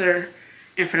closer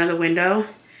in front of the window.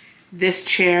 This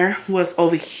chair was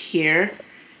over here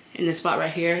in this spot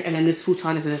right here, and then this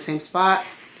futon is in the same spot.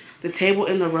 The table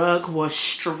and the rug was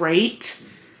straight,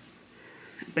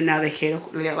 but now they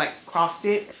like crossed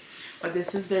it. But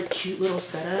this is their cute little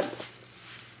setup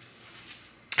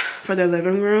for their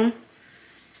living room.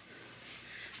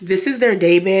 This is their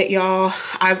day bed, y'all.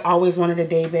 I've always wanted a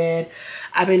day bed.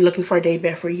 I've been looking for a day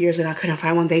bed for years and I couldn't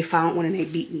find one. They found one and they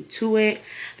beat me to it.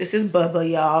 This is Bubba,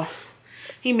 y'all.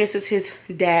 He misses his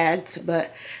dad's,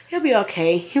 but he'll be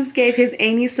okay. He just gave his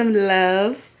Amy some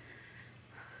love.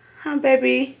 Huh,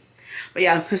 baby? But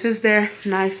yeah, this is their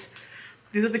nice.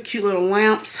 These are the cute little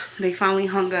lamps. They finally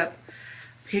hung up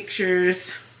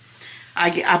pictures.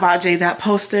 I bought Jay that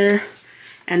poster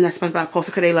and that SpongeBob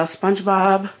poster because they love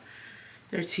SpongeBob.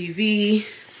 Their TV,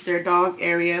 their dog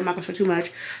area. I'm not gonna show too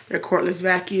much. Their cordless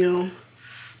vacuum.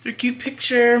 Their cute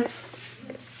picture.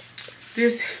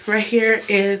 This right here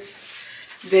is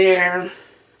their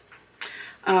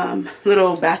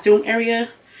little bathroom area.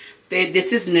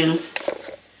 This is new.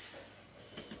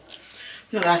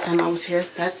 The last time I was here,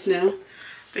 that's new.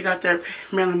 They got their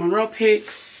Marilyn Monroe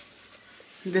pics.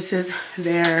 This is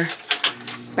their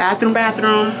bathroom.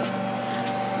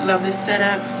 Love this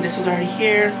setup. This was already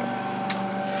here.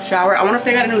 Shower. I wonder if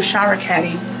they got a new shower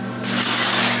caddy.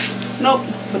 Nope.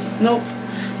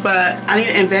 But I need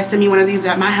to invest in me one of these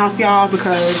at my house, y'all,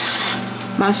 because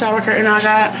my shower curtain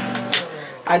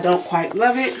I don't quite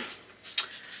love it.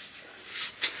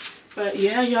 But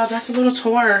yeah, y'all, that's a little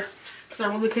tour, because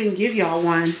I really couldn't give y'all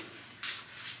one.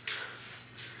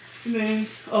 And then,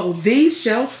 oh, these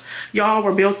shelves, y'all,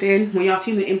 were built in when y'all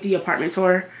seen the empty apartment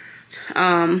tour.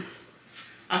 I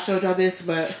showed y'all this,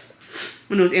 but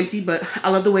when it was empty. But I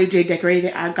love the way Jay decorated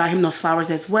it. I got him those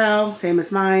flowers as well, same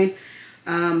as mine.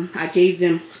 I gave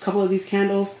them a couple of these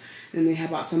candles, and they have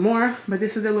bought some more. But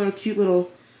this is a little cute little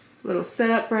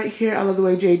setup right here. I love the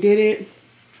way Jay did it.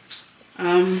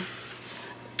 And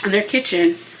their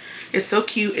kitchen is so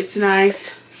cute. It's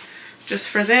nice, just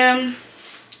for them.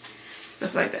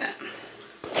 Stuff like that.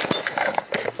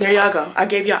 There y'all go. I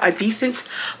gave y'all a decent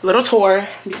little tour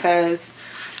because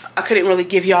I couldn't really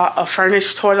give y'all a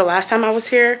furnished tour the last time I was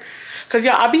here. Because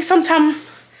y'all, I'll be sometimes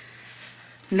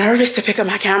nervous to pick up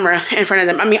my camera in front of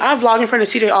them. I mean, I vlog in front of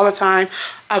CJ all the time.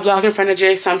 I vlog in front of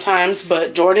Jay sometimes,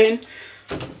 but Jordan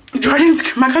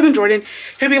my cousin Jordan,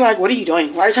 he'll be like, what are you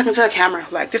doing? Why are you talking to the camera?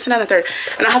 Like this and that and the third.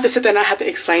 And I have to sit there and I have to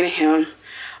explain to him.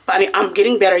 But I'm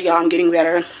getting better, y'all. I'm getting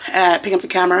better at picking up the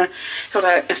camera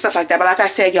and stuff like that. But like I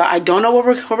said, y'all, I don't know what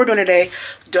we're doing today.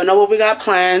 Don't know what we got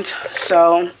planned.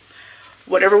 So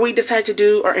whatever we decide to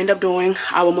do or end up doing,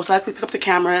 I will most likely pick up the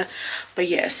camera. But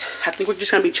yes, I think we're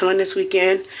just going to be chilling this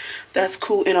weekend. That's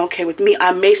cool and okay with me.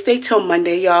 I may stay till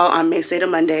Monday, y'all. I may stay till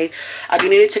Monday. I do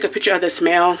need to take a picture of this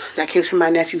mail that came from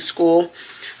my nephew's school.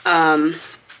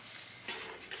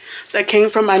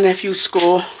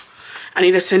 I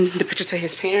need to send the picture to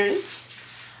his parents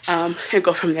and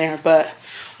go from there. But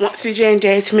once CJ and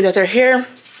Jay tell me that they're here,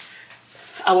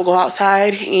 I will go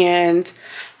outside and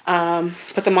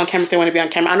put them on camera if they want to be on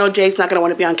camera. I know Jay's not going to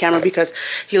want to be on camera because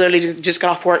he literally just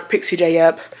got off work, picked CJ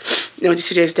up, went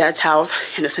to CJ's dad's house,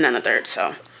 and this and that and the third.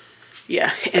 So,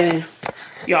 yeah. And,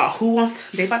 y'all,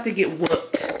 they about to get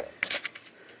whooped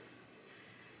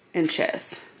in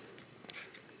chess.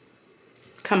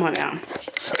 Come on now.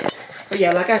 But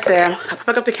yeah, like I said, I'll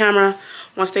pick up the camera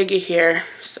once they get here,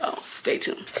 so stay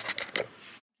tuned.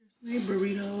 Made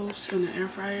burritos in the air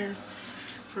fryer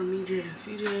for me, Jay, and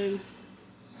CJ.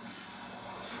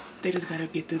 They just gotta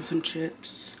get them some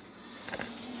chips.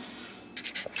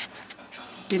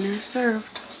 Dinner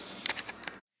served.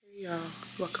 Hey y'all,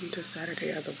 welcome to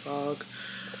Saturday of the vlog.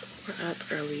 We're up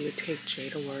early to take Jay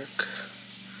to work.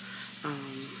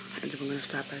 And then we're gonna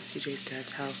stop by CJ's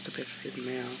dad's house to pick up his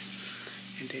mail.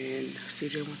 And then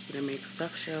CJ wants me to make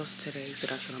stuffed shells today, so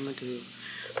that's what I'm gonna do.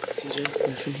 CJ's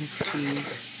brushing his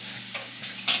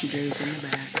teeth. Jay's in the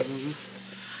bathroom.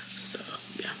 So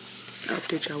yeah, I'll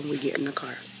update y'all when we get in the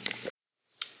car.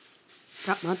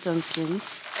 Got my Dunkin.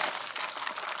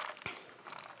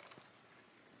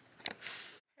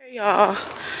 Hey y'all,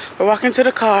 we're walking to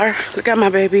the car. Look at my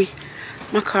baby,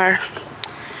 my car.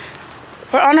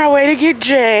 We're on our way to get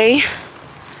Jay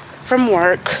from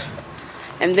work.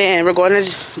 And then we're going to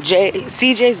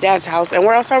CJ's dad's house. And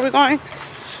where else are we going?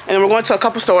 And then we're going to a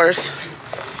couple stores.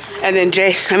 And then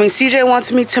CJ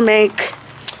wants me to make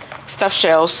stuffed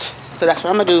shells. So that's what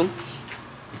I'm going to do.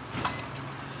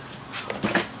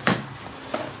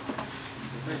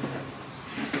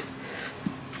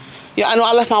 Yeah, I know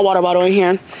I left my water bottle in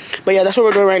here. But yeah, that's what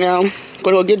we're doing right now. Going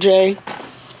to go get Jay.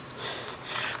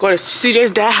 Go to CJ's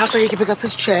dad's house so he can pick up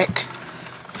his check.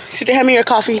 CJ, hand me your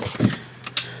coffee.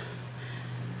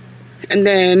 And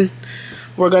then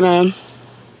we're gonna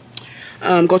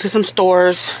go to some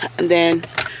stores and then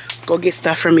go get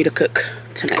stuff for me to cook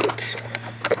tonight.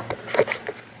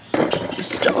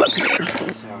 It's still up here.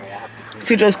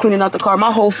 CJ's cleaning out the car.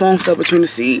 My whole phone fell between the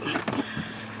seat.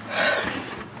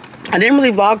 I didn't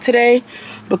really vlog today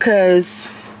because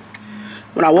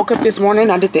when I woke up this morning,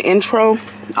 I did the intro.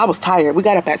 I was tired. We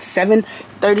got up at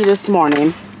 7:30 this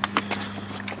morning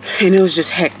and it was just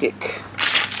hectic.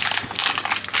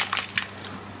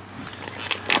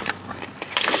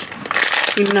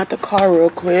 Cleaning out the car real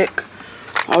quick.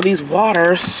 All these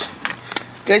waters.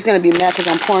 Jay's gonna be mad because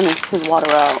I'm pouring his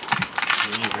water out.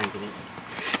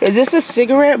 Is this a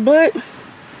cigarette butt?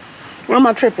 Or am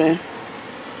I tripping?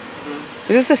 Is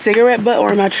this a cigarette butt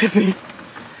or am I tripping?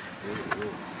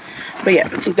 But yeah,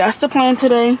 that's the plan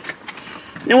today.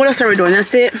 And what else are we doing?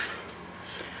 That's it.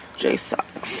 Jay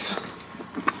socks.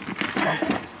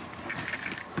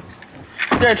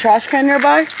 Is there a trash can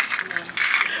nearby?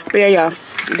 But yeah, y'all.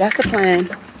 That's the plan.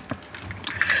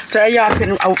 Sorry, y'all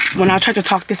when I tried to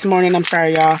talk this morning, I'm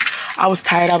sorry, y'all. I was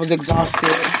tired, I was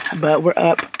exhausted. But we're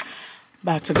up,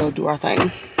 about to go do our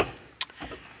thing.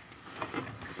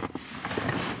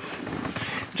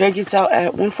 Jay gets out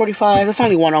at 1:45. It's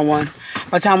only one-on-one.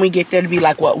 By the time we get there, it'll be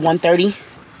like, what, 1:30?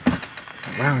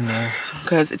 Around there.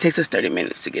 Because it takes us 30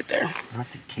 minutes to get there.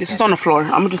 This is on the floor.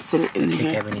 I'm going to just sit it in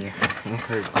here.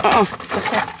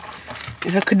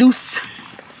 In her caboose.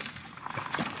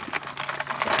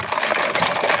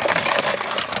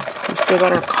 Still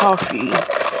got our coffee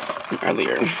from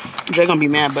earlier. Jay gonna be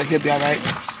mad, but he'll be alright.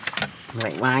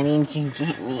 Like, why didn't you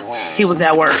get me one? He was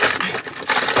at work.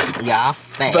 Y'all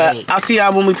fake. But I'll see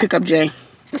y'all when we pick up Jay.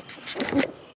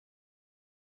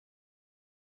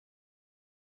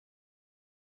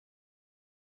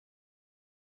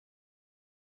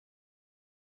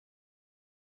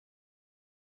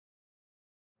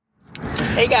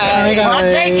 Hey guys. Why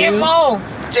take it both?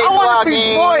 Jay's I want to be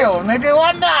vlogging. spoiled, nigga.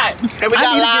 Why not? And we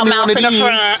got loudmouth in the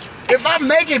front. If I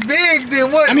make it big, then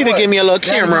what? I need to give me a little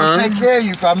camera. Take care of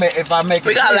you if I make it big.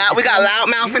 We got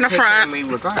loudmouth in the front. Me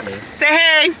regardless. Say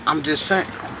hey. I'm just saying.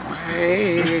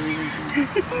 Hey.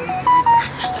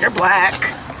 You're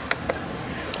black.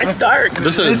 It's dark.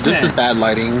 This is bad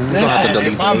lighting. You don't have to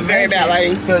delete I'm this. Very bad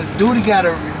lighting. Because duty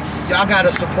gotta y'all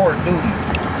gotta support Duty.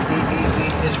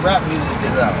 His rap music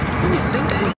is out.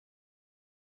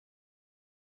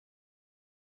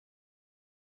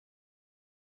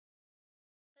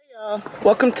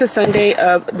 Welcome to Sunday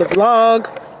of the vlog.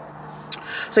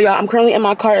 So y'all, I'm currently in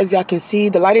my car. As y'all can see,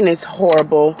 the lighting is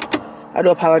horrible. I do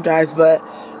apologize, but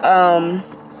I'm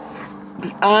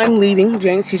leaving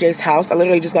Jay and CJ's house. I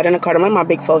literally just got in the car. I'm in my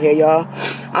big forehead, y'all.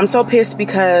 I'm so pissed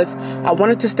because I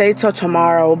wanted to stay till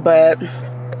tomorrow, but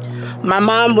my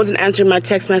mom wasn't answering my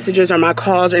text messages or my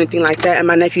calls or anything like that. And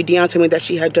my nephew Dion told me that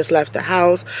she had just left the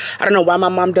house. I don't know why my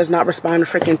mom does not respond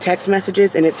to freaking text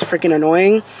messages, and it's freaking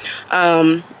annoying.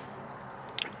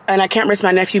 And I can't risk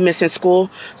my nephew missing school.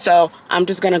 So I'm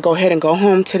just going to go ahead and go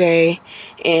home today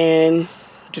and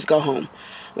just go home.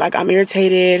 Like, I'm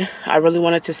irritated. I really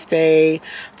wanted to stay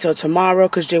till tomorrow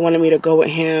because Jay wanted me to go with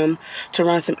him to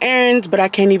run some errands. But I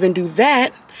can't even do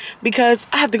that because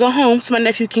I have to go home so my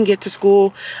nephew can get to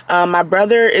school. My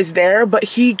brother is there, but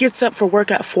he gets up for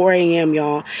work at 4 a.m.,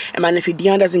 y'all. And my nephew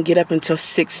Dion doesn't get up until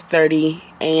 6:30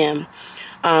 a.m.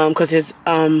 Because his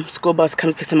school bus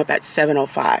comes picks him up at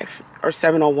 7:05 or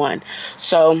 7:01.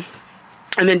 So,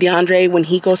 and then DeAndre, when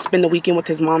he goes spend the weekend with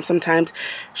his mom, sometimes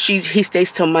he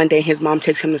stays till Monday. His mom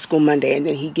takes him to school Monday, and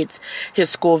then he gets his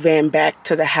school van back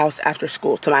to the house after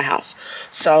school, to my house.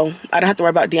 So I don't have to worry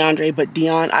about DeAndre, but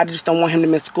Dion, I just don't want him to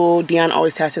miss school. Dion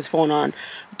always has his phone on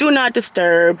do not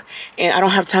disturb, and I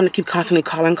don't have time to keep constantly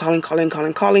calling,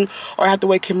 or I have to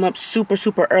wake him up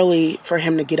super early for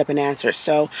him to get up and answer.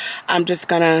 So I'm just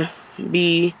gonna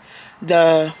be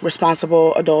the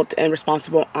responsible adult and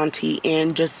responsible auntie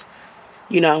and just,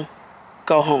 you know,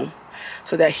 go home,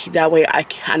 so that that way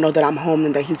I know that I'm home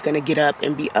and that he's gonna get up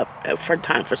and be up for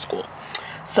time for school.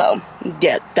 So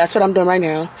yeah, that's what I'm doing right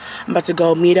now. I'm about to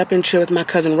go meet up and chill with my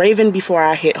cousin Raven before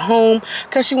I hit home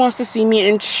because she wants to see me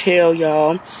and chill,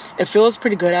 y'all. It feels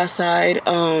pretty good outside.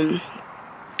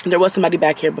 There was somebody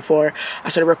back here before I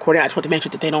started recording. I just want to make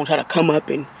sure that they don't try to come up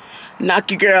and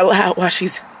knock your girl out while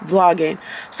she's vlogging.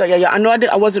 So yeah, I know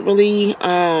I wasn't really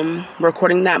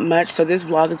recording that much, so this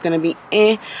vlog is gonna be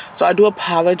so I do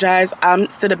apologize. I'm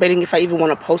still debating if I even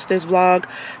want to post this vlog,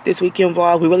 this weekend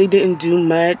vlog. We really didn't do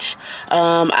much.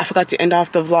 I forgot to end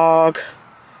off the vlog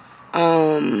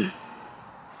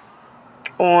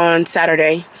on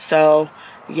Saturday, so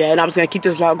yeah, and I was gonna keep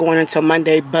this vlog going until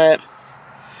Monday, but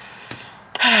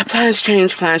plans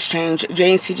change.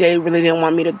 Jay and CJ really didn't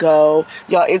want me to go.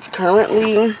 Y'all, it's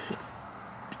currently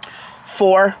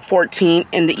 4:14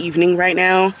 in the evening right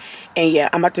now. And yeah,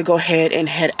 I'm about to go ahead and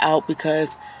head out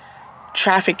because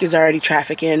traffic is already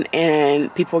trafficking.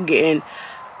 And people getting,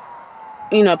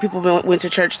 you know, people went to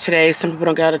church today. Some people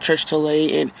don't get out of church till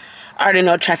late. And I already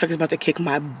know traffic is about to kick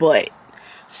my butt.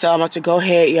 So I'm about to go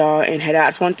ahead, y'all, and head out. I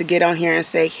just wanted to get on here and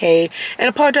say hey and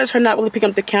apologize for not really picking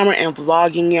up the camera and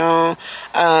vlogging, y'all.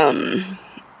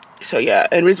 So yeah,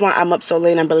 and the reason why I'm up so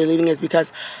late and I'm barely leaving is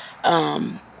because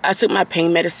I took my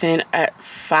pain medicine at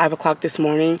 5 o'clock this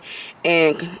morning,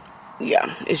 and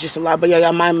yeah, it's just a lot. But yeah,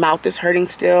 my mouth is hurting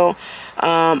still.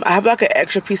 I have like an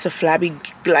extra piece of flabby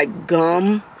like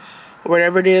gum,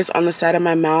 whatever it is, on the side of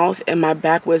my mouth, and my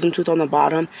back wisdom tooth on the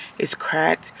bottom is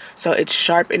cracked, so it's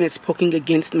sharp and it's poking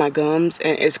against my gums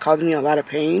and it's causing me a lot of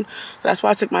pain. That's why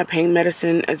I took my pain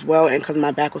medicine as well, and because my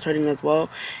back was hurting as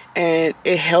well, and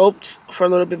it helped for a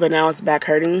little bit, but now it's back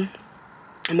hurting.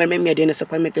 I'm gonna make me a dentist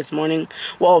appointment this morning,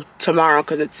 well, tomorrow,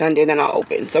 because it's Sunday, then I'll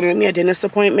open. So I'm gonna make me a dentist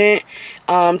appointment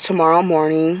tomorrow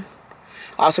morning.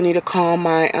 I also need to call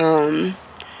my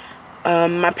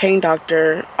my pain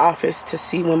doctor office to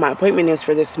see when my appointment is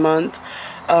for this month,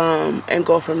 and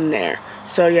go from there.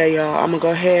 So yeah, y'all, I'm gonna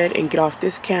go ahead and get off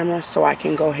this camera so I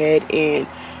can go ahead and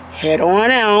head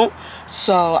on out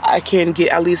so I can get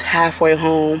at least halfway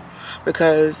home,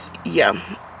 because yeah,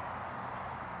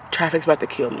 traffic's about to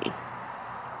kill me.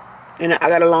 And I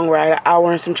got a long ride, an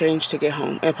hour and some change to get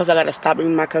home, and plus I gotta stop with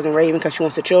my cousin Raven because she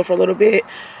wants to chill for a little bit.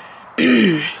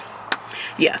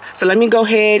 Yeah, so let me go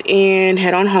ahead and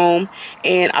head on home,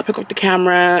 and I'll pick up the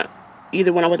camera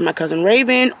either when I'm with my cousin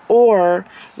Raven or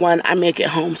when I make it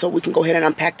home, so we can go ahead and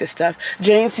unpack this stuff.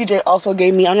 Jay and CJ also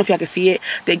gave me, I don't know if y'all can see it,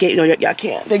 they gave, no, y'all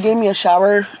can't, they gave me a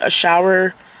shower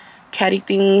caddy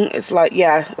thing. It's like,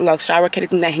 yeah, like shower caddy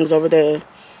thing that hangs over the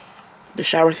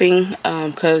shower thing,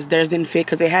 because theirs didn't fit,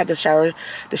 because they had the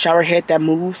shower head that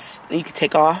moves and you can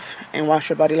take off and wash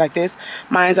your body like this.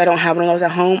 Mine's, I don't have one of those at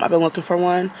home. I've been looking for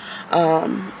one,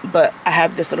 but I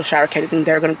have this little shower caddy thing.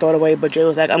 They're gonna throw it away, but Jay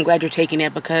was like, I'm glad you're taking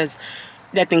it because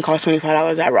that thing costs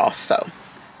 $25 at Ross. So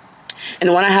And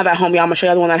the one I have at home, y'all, I'm gonna show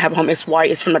y'all the one that I have at home. It's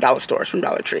white. It's from the dollar store. It's from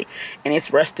Dollar Tree. And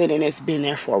it's rusted and it's been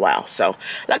there for a while. So,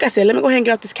 like I said, let me go ahead and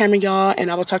get off this camera, y'all.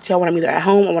 And I will talk to y'all when I'm either at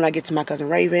home or when I get to my cousin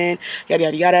Raven. Yada,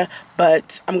 yada, yada.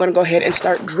 But I'm gonna go ahead and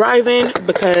start driving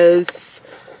because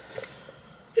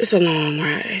it's a long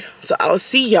ride. So I'll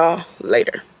see y'all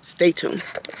later. Stay tuned.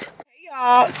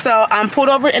 Y'all, so I'm pulled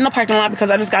over in the parking lot because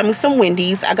I just got me some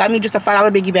Wendy's. I got me just a $5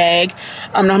 biggie bag.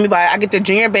 Know me by. I get the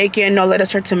ginger bacon, no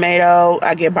lettuce or tomato.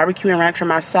 I get barbecue and ranch for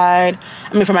my side.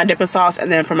 I mean for my dipping sauce,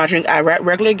 and then for my drink, I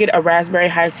regularly get a raspberry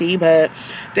high C, but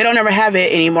they don't ever have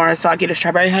it anymore, so I get a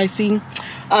strawberry high C.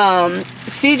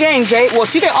 CJ and Jay, well,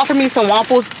 CJ offered me some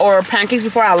waffles or pancakes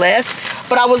before I left,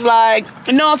 but I was like,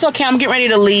 no, it's okay. I'm getting ready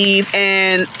to leave,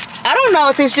 and I don't know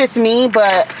if it's just me,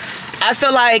 but I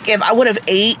feel like if I would have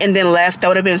ate and then left, that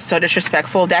would have been so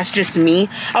disrespectful. That's just me.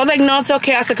 I was like, no, it's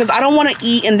okay. I said, because I don't want to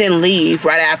eat and then leave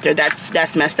right after.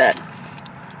 That's messed up.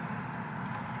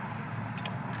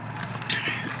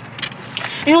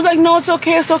 And he was like, no, it's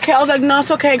okay. It's okay. I was like, no, it's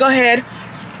okay. Go ahead.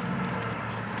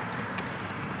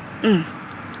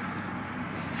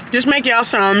 Just make y'all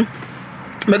some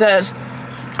because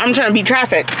I'm trying to beat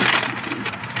traffic.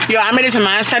 Yo, I made it to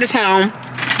my side of town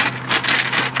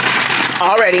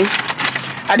already.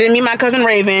 I didn't meet my cousin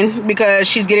Raven because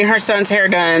she's getting her son's hair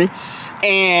done,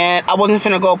 and I wasn't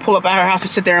finna go pull up at her house and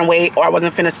sit there and wait, or I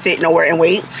wasn't finna sit nowhere and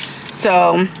wait.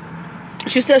 So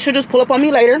she said she'll just pull up on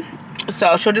me later.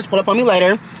 So she'll just pull up on me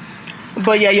later.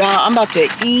 But yeah, y'all, I'm about to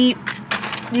eat.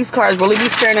 These cars really be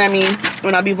staring at me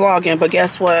when I be vlogging, but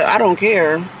guess what? I don't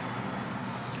care.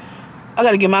 I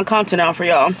gotta get my content out for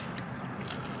y'all.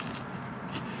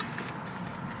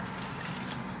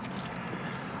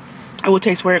 It will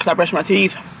taste weird because I brush my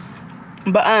teeth.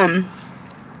 But,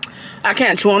 I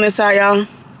can't chew on this side, y'all.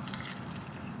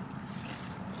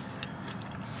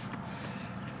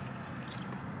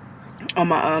 On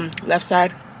my, left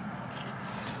side.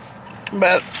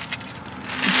 But,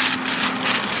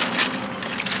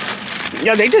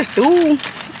 yo, they just threw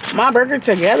my burger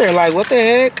together. Like, what the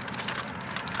heck?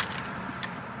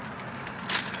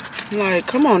 Like,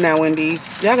 come on now,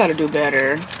 Wendy's. Y'all gotta do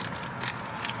better.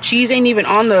 Cheese ain't even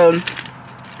on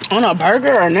a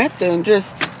burger or nothing.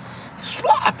 Just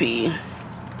sloppy.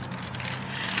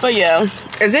 But yeah,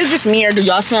 is it just me or do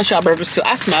y'all smash y'all burgers too?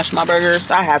 I smash my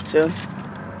burgers. I have to.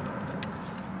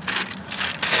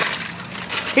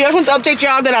 I just want to update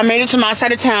y'all that I made it to my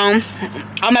side of town.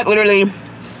 I'm like literally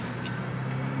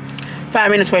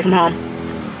 5 minutes away from home.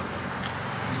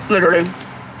 Literally.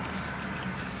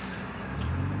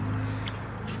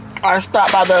 I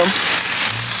stopped by the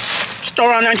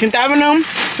store on 19th Avenue,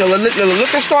 the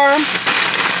liquor store.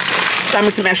 Got me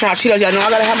some extra hot Cheetos. Y'all know I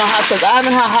gotta have my hot chips. I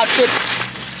haven't had hot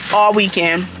chips all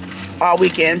weekend. All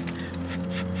weekend.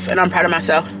 And I'm proud of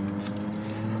myself.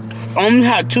 I only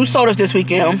had 2 sodas this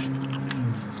weekend.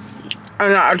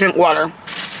 And I drink water.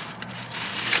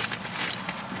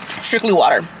 Strictly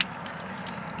water.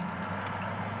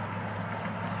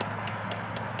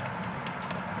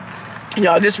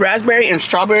 Y'all, this raspberry and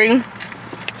strawberry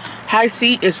high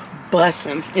C is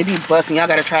bussin'. It be bussin'. Y'all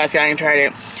gotta try it if y'all ain't tried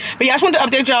it. But yeah, I just wanted to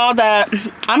update y'all that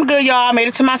I'm good, y'all. I made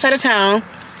it to my side of town.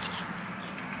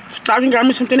 Stopped and got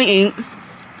me something to eat.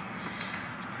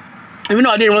 Even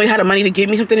though I didn't really have the money to get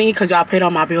me something to eat because y'all paid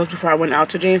all my bills before I went out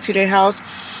to JCJ house.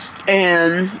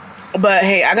 But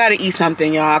hey, I gotta eat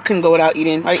something, y'all. I couldn't go without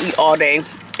eating. I eat all day.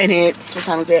 And it's, what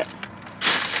time is it?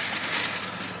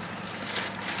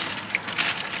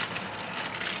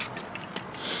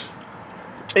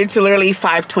 It's literally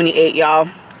 5:28, y'all.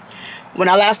 When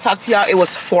I last talked to y'all, it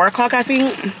was 4 o'clock, I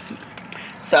think.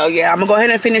 So yeah, I'm gonna go ahead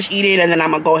and finish eating, and then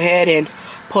I'm gonna go ahead and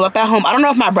pull up at home. I don't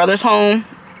know if my brother's home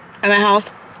at my house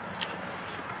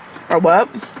or what,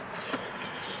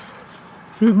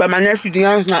 but my nephew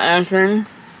Dion's not answering.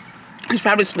 He's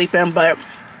probably sleeping, but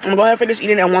I'm gonna go ahead and finish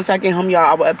eating, and once I get home, y'all,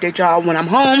 I will update y'all when I'm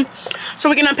home so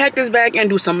we can unpack this bag and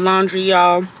do some laundry,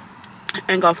 y'all,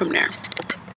 and go from there.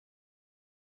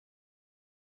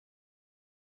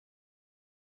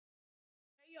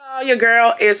 Your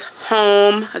girl is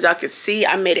home. As y'all can see,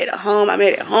 I made it home. I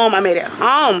made it home. I made it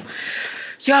home.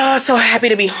 Y'all, so happy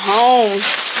to be home.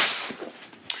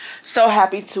 So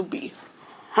happy to be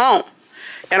home.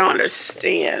 Y'all don't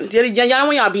understand. Y'all know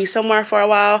when y'all be somewhere for a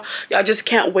while, y'all just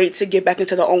can't wait to get back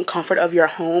into the own comfort of your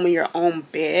home and your own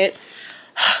bed.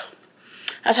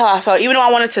 That's how I felt. Even though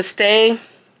I wanted to stay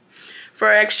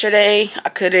for an extra day, I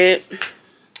couldn't.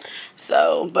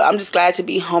 So, but I'm just glad to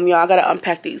be home, y'all. I gotta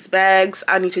unpack these bags.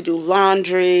 I need to do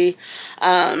laundry.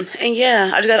 And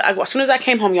yeah, as soon as I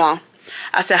came home, y'all,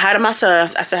 I said hi to my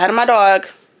sons. I said hi to my dog.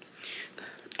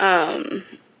 I'm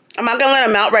not gonna let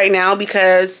him out right now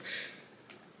because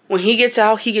when he gets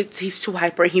out, he's too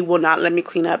hyper and he will not let me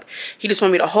clean up. He just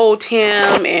want me to hold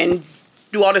him and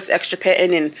do all this extra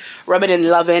petting and rubbing and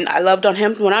loving. I loved on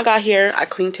him when I got here. I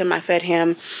cleaned him, I fed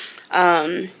him,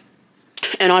 and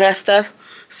all that stuff.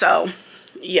 So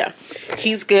yeah,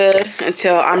 he's good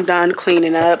until I'm done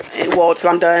cleaning up, and well, till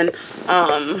I'm done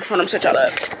hold on, set y'all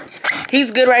up.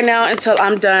 He's good right now until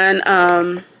I'm done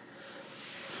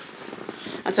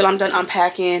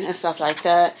unpacking and stuff like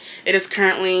that. It is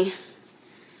currently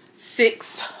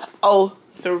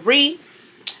 6:03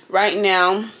 right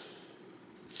now, and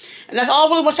that's all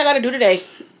really much I gotta do today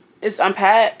is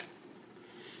unpack.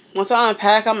 Once I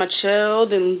unpack, I'm gonna chill,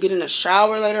 then get in a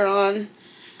shower later on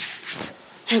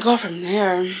and go from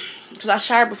there, because I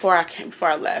showered before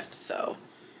I left. So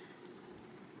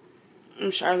I'm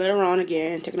gonna shower later on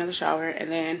again, take another shower,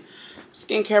 and then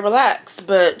skincare, relax.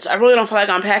 But I really don't feel like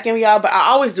unpacking, y'all, but I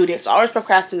always do this. I always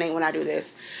procrastinate when I do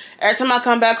this. Every time I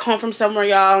come back home from somewhere,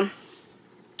 y'all,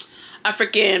 I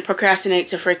freaking procrastinate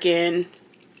to freaking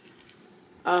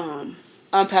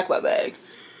unpack my bag.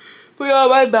 But y'all,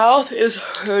 my mouth is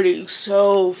hurting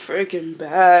so freaking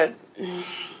bad.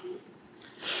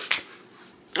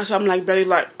 So I'm like barely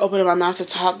like opening my mouth to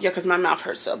talk, yeah, because my mouth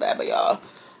hurts so bad. But y'all,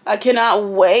 I cannot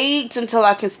wait until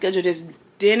I can schedule this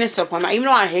dentist appointment. Even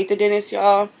though I hate the dentist,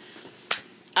 y'all,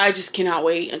 I just cannot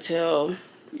wait until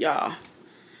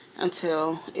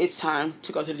it's time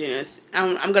to go to the dentist.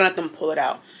 I'm gonna let them pull it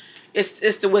out.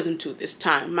 It's the wisdom tooth this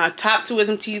time. My top 2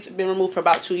 wisdom teeth have been removed for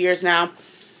about 2 years now.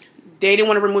 They didn't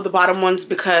want to remove the bottom ones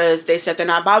because they said they're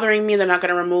not bothering me. They're not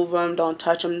gonna remove them. Don't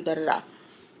touch them. Da da da.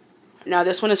 Now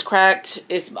this one is cracked.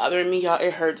 It's bothering me, y'all.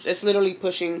 It hurts. It's literally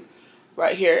pushing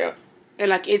right here, and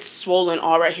like it's swollen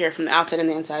all right here from the outside and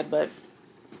the inside. But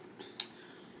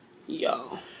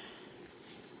yo,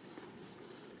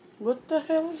 what the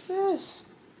hell is this?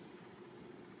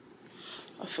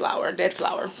 A flower, dead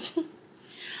flower.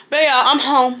 But yeah, I'm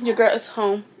home. Your girl is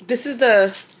home. This is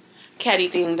the caddy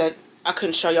thing that I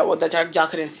couldn't show y'all, that y'all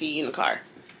couldn't see in the car.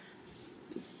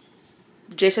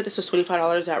 Jay said this was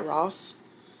 $25 at Ross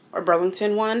or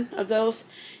Burlington, one of those,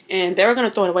 and they were gonna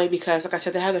throw it away because, like I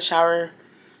said, they have the shower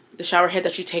head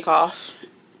that you take off,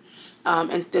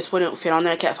 and this wouldn't fit on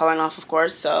there. It kept falling off, of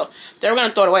course, so they were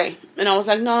gonna throw it away. And I was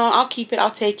like, no, I'll keep it.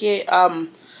 I'll take it.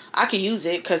 I could use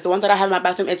it because the one that I have in my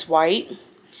bathroom, it's white.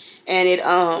 And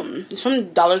it's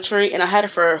from Dollar Tree, and I had it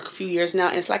for a few years now,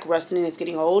 and it's like rusting and it's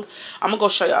getting old. I'm gonna go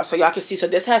show y'all so y'all can see. So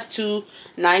this has 2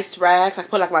 nice racks. I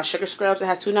put like my sugar scrubs. It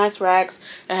has 2 nice racks.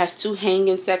 It has 2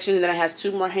 hanging sections, and then it has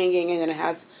 2 more hanging, and then it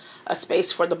has a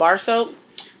space for the bar soap.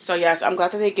 So yes, I'm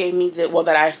glad that they gave me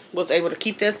that I was able to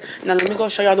keep this. Now let me go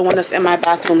show y'all the one that's in my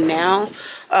bathroom now,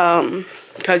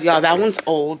 because y'all, that one's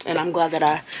old, and I'm glad that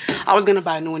I was gonna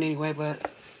buy a new one anyway, but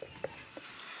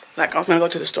like I was gonna go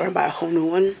to the store and buy a whole new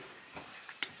one.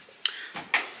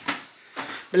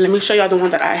 But let me show y'all the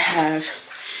one that I have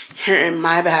here in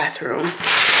my bathroom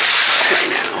right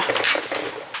now.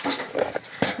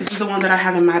 This is the one that I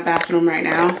have in my bathroom right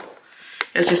now.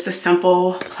 It's just a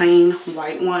simple, plain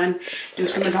white one. It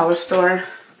was from the dollar store.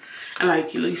 And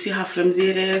like, you see how flimsy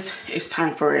it is? It's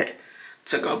time for it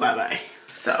to go bye-bye.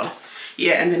 So,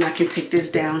 yeah, and then I can take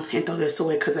this down and throw this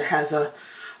away because it has a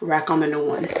rack on the new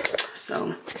one.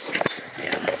 So,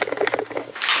 yeah.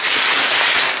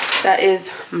 That is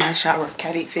my shower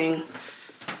caddy thing.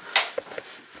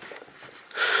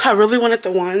 I really wanted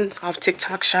the ones off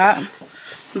TikTok shop,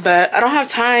 but I don't have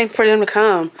time for them to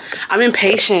come. I'm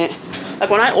impatient.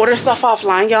 Like when I order stuff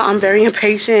offline, y'all, I'm very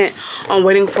impatient on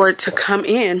waiting for it to come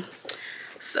in.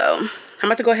 So I'm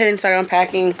about to go ahead and start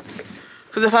unpacking,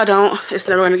 because if I don't, it's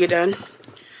never gonna get done.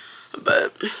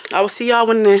 But I will see y'all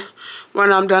when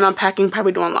I'm done unpacking,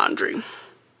 probably doing laundry.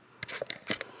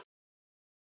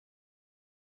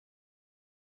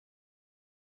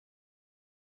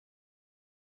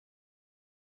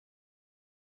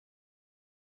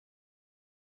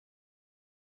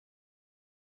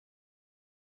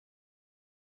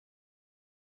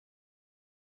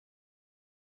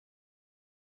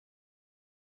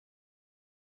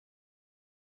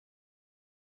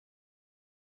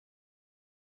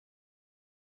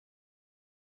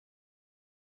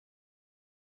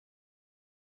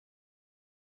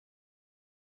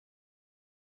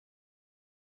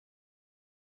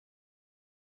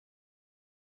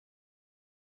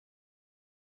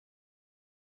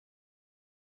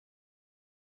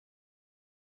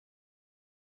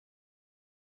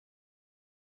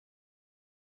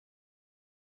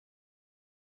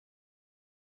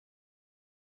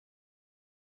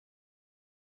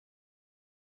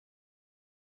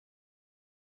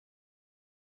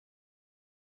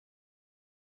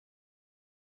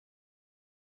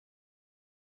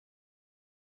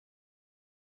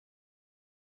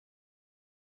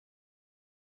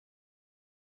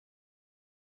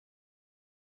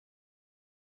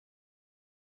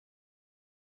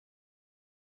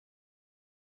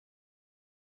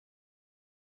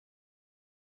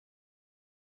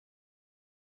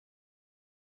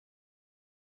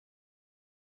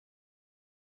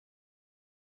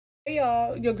 Hey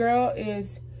y'all, your girl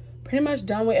is pretty much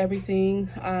done with everything.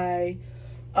 I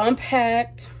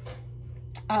unpacked.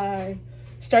 I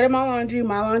started my laundry.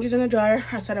 My laundry's in the dryer.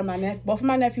 I started both of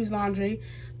my nephews' laundry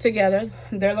together.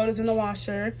 Their load is in the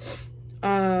washer.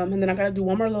 And then I gotta do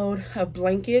one more load of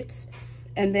blankets,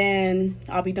 and then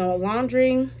I'll be done with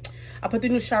laundry. I put the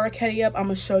new shower caddy up. I'm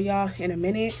gonna show y'all in a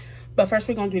minute, but first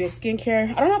we're gonna do this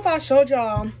skincare. I don't know if I showed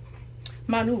y'all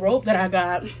my new robe that I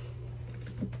got.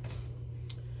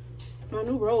 My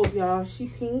new robe, y'all. She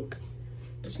pink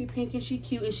and she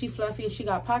cute and she fluffy and she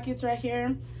got pockets right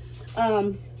here.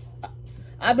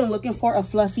 I've been looking for a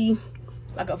fluffy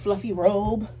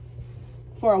robe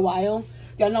for a while.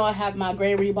 Y'all know I have my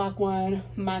gray Reebok one,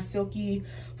 my silky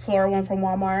floral one from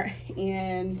Walmart,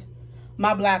 and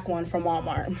my black one from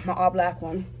Walmart, my all black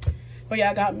one. But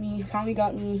yeah, finally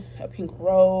got me a pink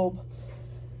robe.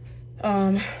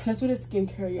 Let's do the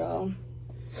skincare, y'all.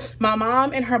 My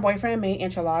mom and her boyfriend made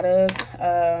enchiladas,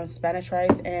 Spanish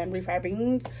rice, and refried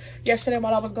beans yesterday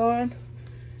while I was gone.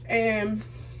 And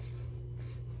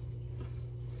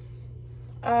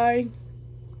I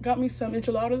got me some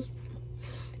enchiladas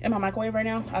in my microwave right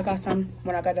now. I got some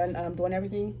when I got done doing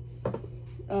everything.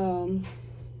 Before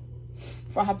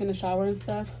I hopped in the shower and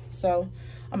stuff. So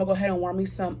I'm gonna go ahead and warm me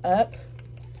some up.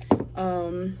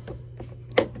 In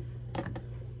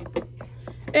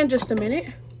just a minute.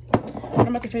 I'm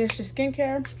about to finish the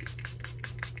skincare.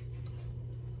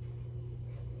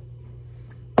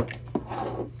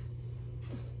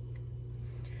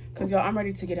 Cause y'all, I'm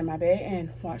ready to get in my bed and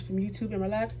watch some YouTube and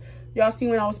relax. Y'all see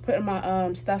when I was putting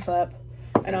my stuff up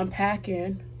and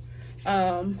unpacking,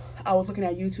 I was looking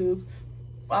at YouTube.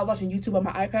 I was watching YouTube on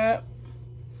my iPad.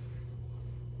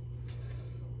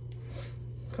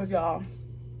 Cause y'all,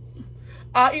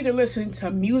 I'll either listen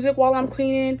to music while I'm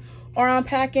cleaning or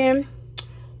unpacking,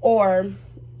 or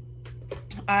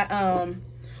I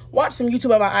watch some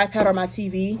YouTube on my iPad or my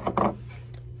TV.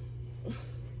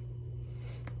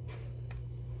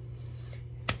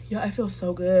 Yeah, I feel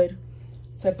so good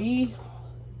to be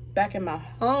back in my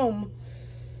home.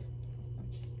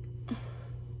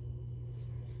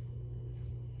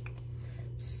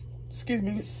 Excuse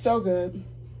me, so good.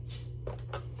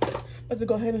 Let's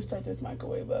go ahead and start this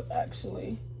microwave up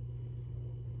actually.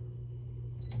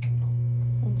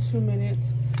 In 2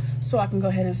 minutes. So I can go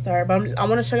ahead and start. But I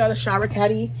want to show y'all the shower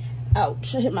caddy.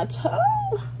 Ouch, I hit my toe.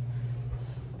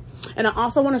 And I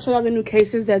also want to show y'all the new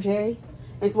cases that that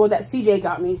CJ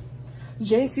got me.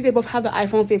 Jay and CJ both have the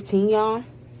iPhone 15, y'all.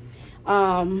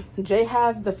 Jay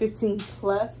has the 15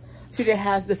 Plus. CJ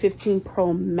has the 15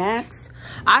 Pro Max.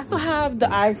 I still have the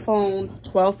iPhone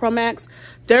 12 Pro Max.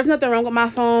 There's nothing wrong with my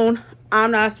phone.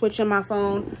 I'm not switching my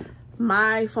phone.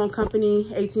 My phone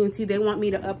company, AT&T, they want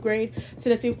me to upgrade to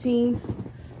the 15.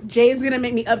 Jay's gonna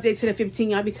make me update to the 15,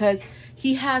 y'all, because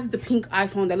he has the pink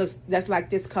iPhone that's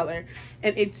like this color,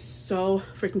 and it's so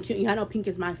freaking cute. Y'all know pink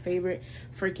is my favorite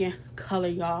freaking color,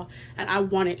 y'all, and I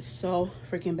want it so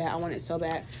freaking bad. I want it so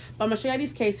bad. But I'm gonna show you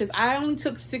these cases. I only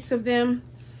took 6 of them.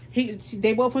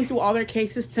 They both went through all their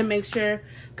cases to make sure,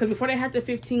 because before they had the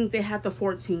 15s, they had the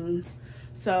 14s.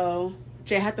 So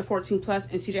Jay had the 14 Plus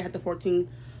and CJ had the 14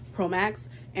 Pro Max,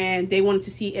 and they wanted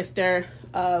to see if their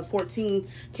 14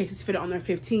 cases fit on their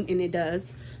 15, and it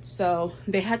does. So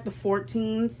they had the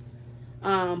 14s,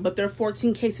 but their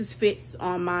 14 cases fits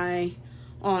on my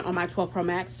 12 Pro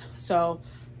Max. So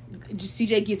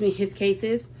CJ gives me his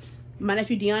cases. My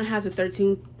nephew Dion has a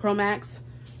 13 Pro Max,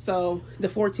 so the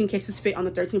 14 cases fit on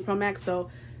the 13 Pro Max. So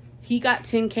he got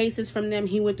 10 cases from them.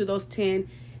 He went through those 10.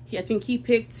 I think he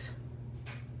picked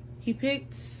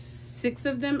 6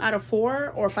 of them out of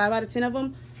 4 or 5 out of 10 of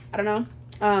them. I don't know.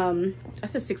 I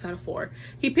said 6 out of 4.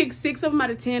 He picked 6 of them out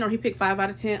of 10, or he picked 5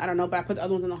 out of 10. I don't know, but I put the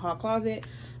other ones in the hall closet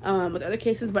with other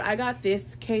cases. But I got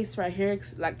this case right here,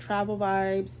 like travel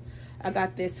vibes. I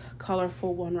got this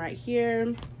colorful one right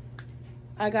here.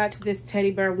 I got this teddy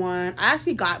bear one. I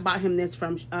actually bought him this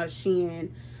from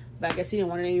Shein, but I guess he didn't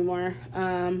want it anymore.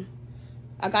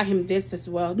 I got him this as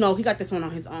well. No, he got this one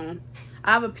on his own.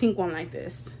 I have a pink one like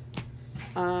this.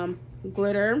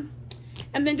 Glitter.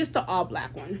 And then just the all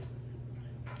black one.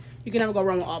 You can never go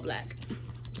wrong with all black.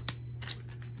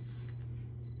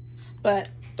 But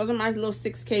those are my little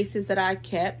 6 cases that I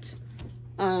kept.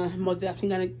 Most definitely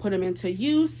gonna put them into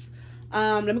use.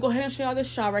 Let me go ahead and show y'all the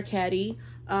shower caddy.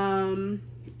 And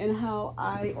how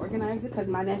I organize it, because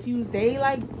my nephews, they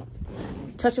like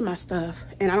touching my stuff,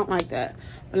 and I don't like that.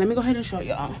 But let me go ahead and show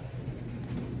y'all.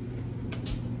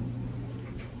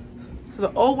 So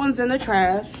the old one's in the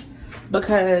trash,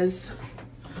 because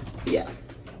yeah.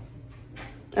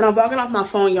 And I'm vlogging off my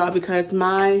phone, y'all, because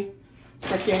my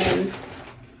freaking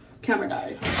camera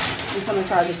died. It's on the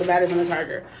charger. The battery's on the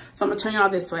charger. So I'm gonna turn y'all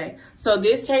this way. So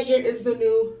this right here is the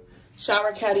new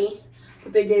shower caddy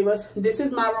that they gave us. This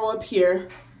is my row up here.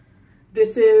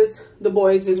 This is the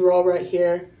boys' row right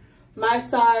here. My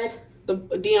side, the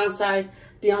Dion's side,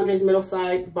 DeAndre's middle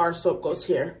side, bar soap goes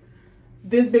here.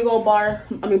 This big old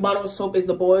bottle of soap is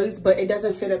the boys, but it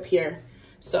doesn't fit up here.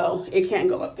 So it can't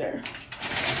go up there.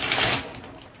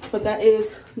 But that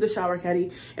is the shower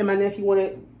caddy. And my nephew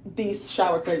wanted these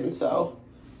shower curtains, so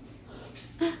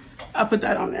I'll put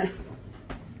that on there.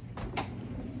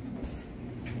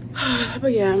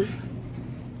 But yeah,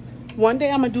 one day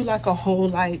I'm gonna do like a whole,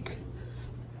 like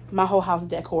my whole house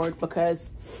decor, because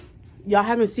y'all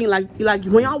haven't seen like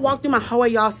when y'all walk through my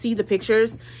hallway, y'all see the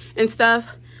pictures and stuff,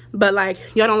 but like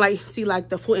y'all don't like see like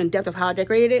the full in-depth of how I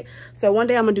decorated it. So one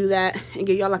day I'm gonna do that and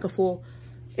give y'all like a full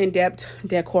in-depth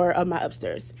decor of my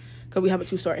upstairs, because we have a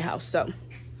 2-story house. So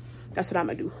that's what I'm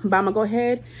gonna do. But I'm gonna go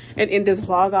ahead and end this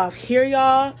vlog off here,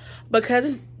 y'all, because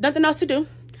there's nothing else to do.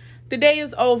 The day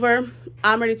is over.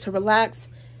 I'm ready to relax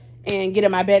and get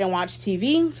in my bed and watch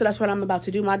TV. So that's what I'm about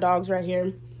to do. My dog's right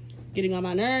here getting on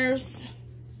my nerves.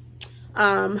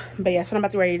 But yeah, that's what I'm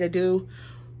about to ready to do.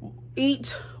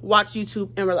 Eat, watch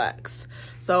YouTube, and relax.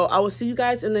 So I will see you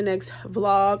guys in the next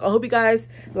vlog. I hope you guys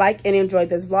like and enjoyed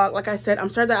this vlog. Like I said, I'm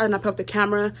sorry that I did not pick up the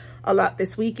camera a lot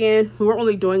this weekend. We weren't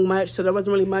really doing much, so there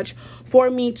wasn't really much for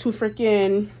me to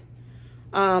freaking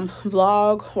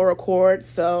vlog or record.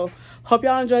 So hope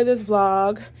y'all enjoy this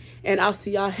vlog, and I'll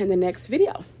see y'all in the next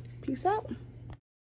video. Peace out.